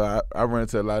lot. So I run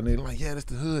into a lot of niggas like, yeah, that's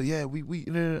the hood. Yeah, we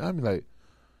I be like,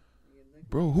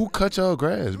 bro, who cut y'all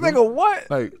grass, bro? Nigga, what?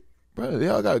 Like, bro,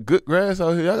 y'all got good grass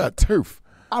out here. Y'all got turf.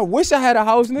 I wish I had a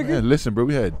house, nigga. Man, listen, bro,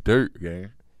 we had dirt,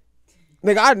 gang.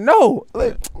 Nigga, I know.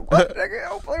 Like, what, nigga?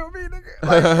 Don't play with me, nigga.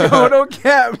 Like, yo, don't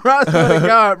cap, bro. I swear to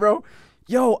God, bro.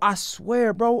 Yo, I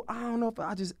swear, bro. I don't know if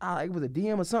it was a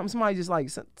DM or something. Somebody just like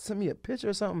sent me a picture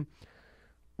or something.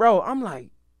 Bro, I'm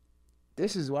like,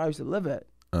 this is where I used to live at.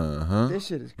 Uh-huh. This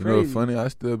shit is You know what's crazy. funny? I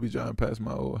still be driving past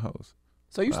my old house.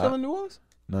 So you still in New Orleans?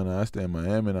 No, I stay in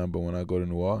Miami now, but when I go to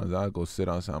New Orleans, I go sit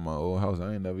outside my old house.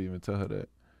 I ain't never even tell her that.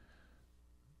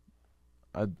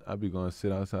 I be going to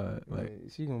sit outside. Like,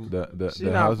 she gonna, the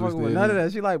not house we fucking with stayed none of in.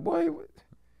 that. She like, boy,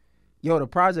 yo, the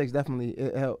projects definitely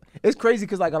it helped. It's crazy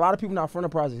because like a lot of people not from the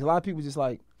projects. A lot of people just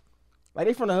like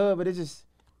they from the hood, but it just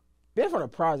being from the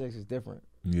projects is different.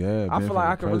 Yeah, I being feel from like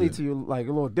the I can relate project. to you like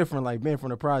a little different, like being from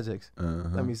the projects. Uh-huh.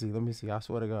 Let me see. I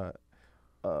swear to God.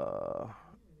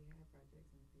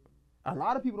 A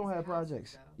lot of people don't have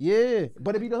projects. Yeah,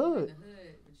 but it be the In hood. the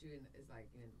hood, but you it's like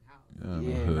in the house. Yeah, in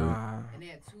the Yeah, hood. nah. And they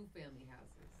had 2 family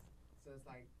houses. So it's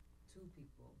like 2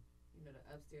 people. You know,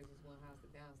 the upstairs is one house, the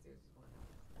downstairs is one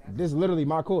house. That's This is literally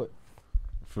my court.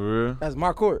 For real? That's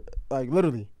my court. Like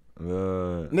literally.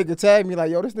 Nigga, Nigga tagged me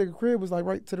like, yo, this nigga crib was like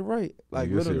right to the right.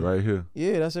 Like you sit literally. right here.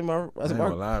 Yeah, that's in my. I That's ain't my.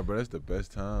 gonna lie, bro. That's the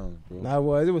best time, bro.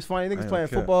 Nah, it was funny. Niggas ain't playing gonna cap.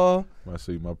 football. I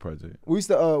show you my project. We used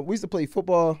to play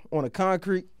football on the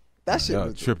concrete. That shit Y'all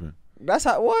was tripping. That's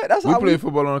how what? That's We how play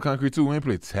football on the concrete too. We ain't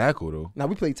play tackle though. Now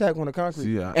we played tag on the concrete.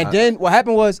 See, and then what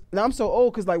happened was, now I'm so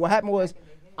old because like what happened was,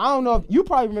 I don't know if you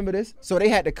probably remember this. So they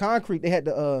had the concrete, they had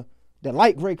the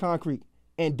light gray concrete,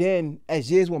 and then as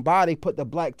years went by, they put the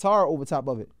black tar over top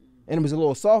of it, and it was a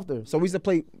little softer. So we used to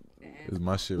play, It's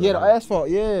my shit. yeah, the right asphalt,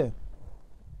 yeah.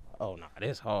 Oh nah,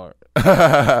 this hard.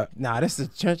 Nah, this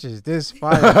is trenches. This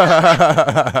fire.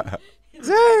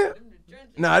 Damn.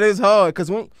 Nah, this hard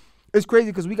because it's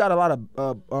crazy because we got a lot of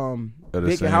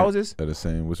vacant houses. At the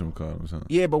same, whatchamacallit, something.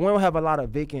 Yeah, but we don't have a lot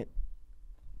of vacant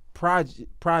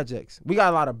projects. We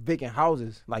got a lot of vacant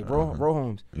houses, like row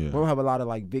homes. Yeah. We don't have a lot of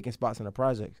like vacant spots in the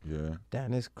projects. Yeah.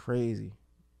 Damn, this crazy.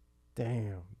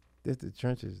 Damn, this the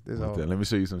trenches. This What's hard. that? Let me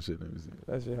show you some shit. Let me see.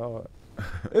 That shit hard.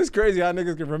 It's crazy how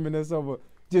niggas can reminisce over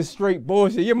just straight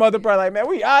bullshit. Your mother probably like, man,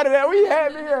 we out of that. We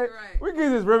happy here. Right. We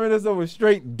can just reminisce over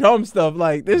straight dumb stuff.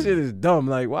 Like this shit is dumb.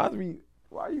 Like why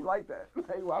you like that?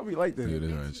 Like why we like this? Yeah,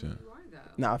 that's right, shit. you are, though.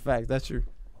 Nah, facts. That's true.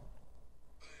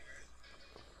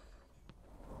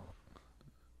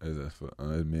 That's for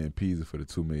that's me and Pizza for the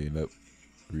 2 Million Up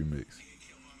remix.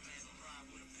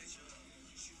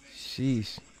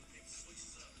 Sheesh.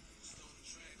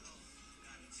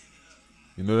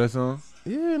 You know that song?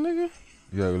 Yeah, nigga.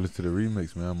 You gotta go listen to the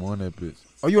remix, man. I'm on that bitch.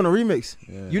 Oh, you on a remix?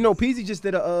 Yeah. You know, Peasy just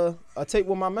did a tape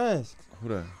with my mans Who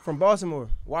that? from Baltimore,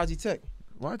 YG Tech.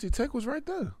 YG Tech was right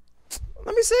there.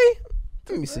 Let me see.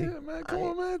 Let me see. Yeah, man, come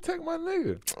on, man. Tech my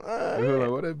nigga. Uh, Like,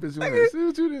 what that bitch want to see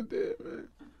what you done did, man.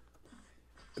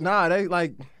 Nah, they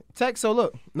like Tech. So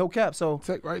look, no cap. So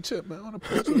Tech right chip, man. On the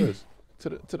porch with us.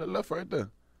 To the left right there.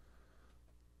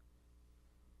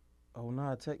 oh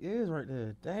nah, Tech is right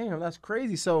there. Damn, that's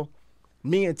crazy. So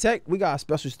me and Tech, we got a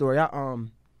special story. I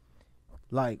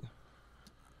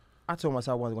told myself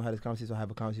I wasn't gonna have this conversation, so I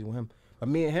have a conversation with him. But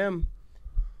me and him,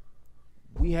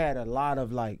 we had a lot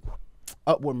of like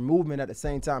upward movement at the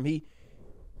same time.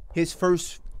 His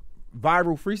first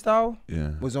viral freestyle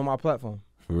was on my platform.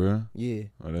 For real? Yeah.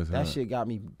 Oh, that's That hot. shit got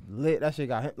me lit. That shit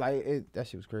got him that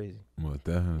shit was crazy. Well,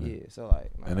 definitely. Yeah. So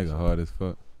like That nigga hard as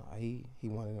fuck. Nah, he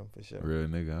one of them for sure. Real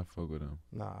nigga, I fuck with him.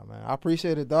 Nah, man. I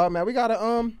appreciate it, dog. Man, we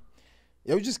gotta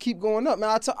we just keep going up,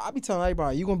 man. I be telling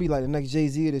everybody, you gonna be like the next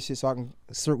Jay-Z of this shit, so I can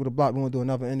circle the block. We wanna do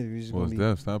another interview. It's What's gonna be,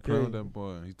 that? Stop playing with yeah. that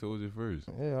boy. He told you first.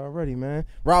 Yeah, already, man.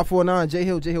 Rob49, J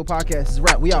Hill Podcast. It's a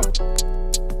wrap. We out.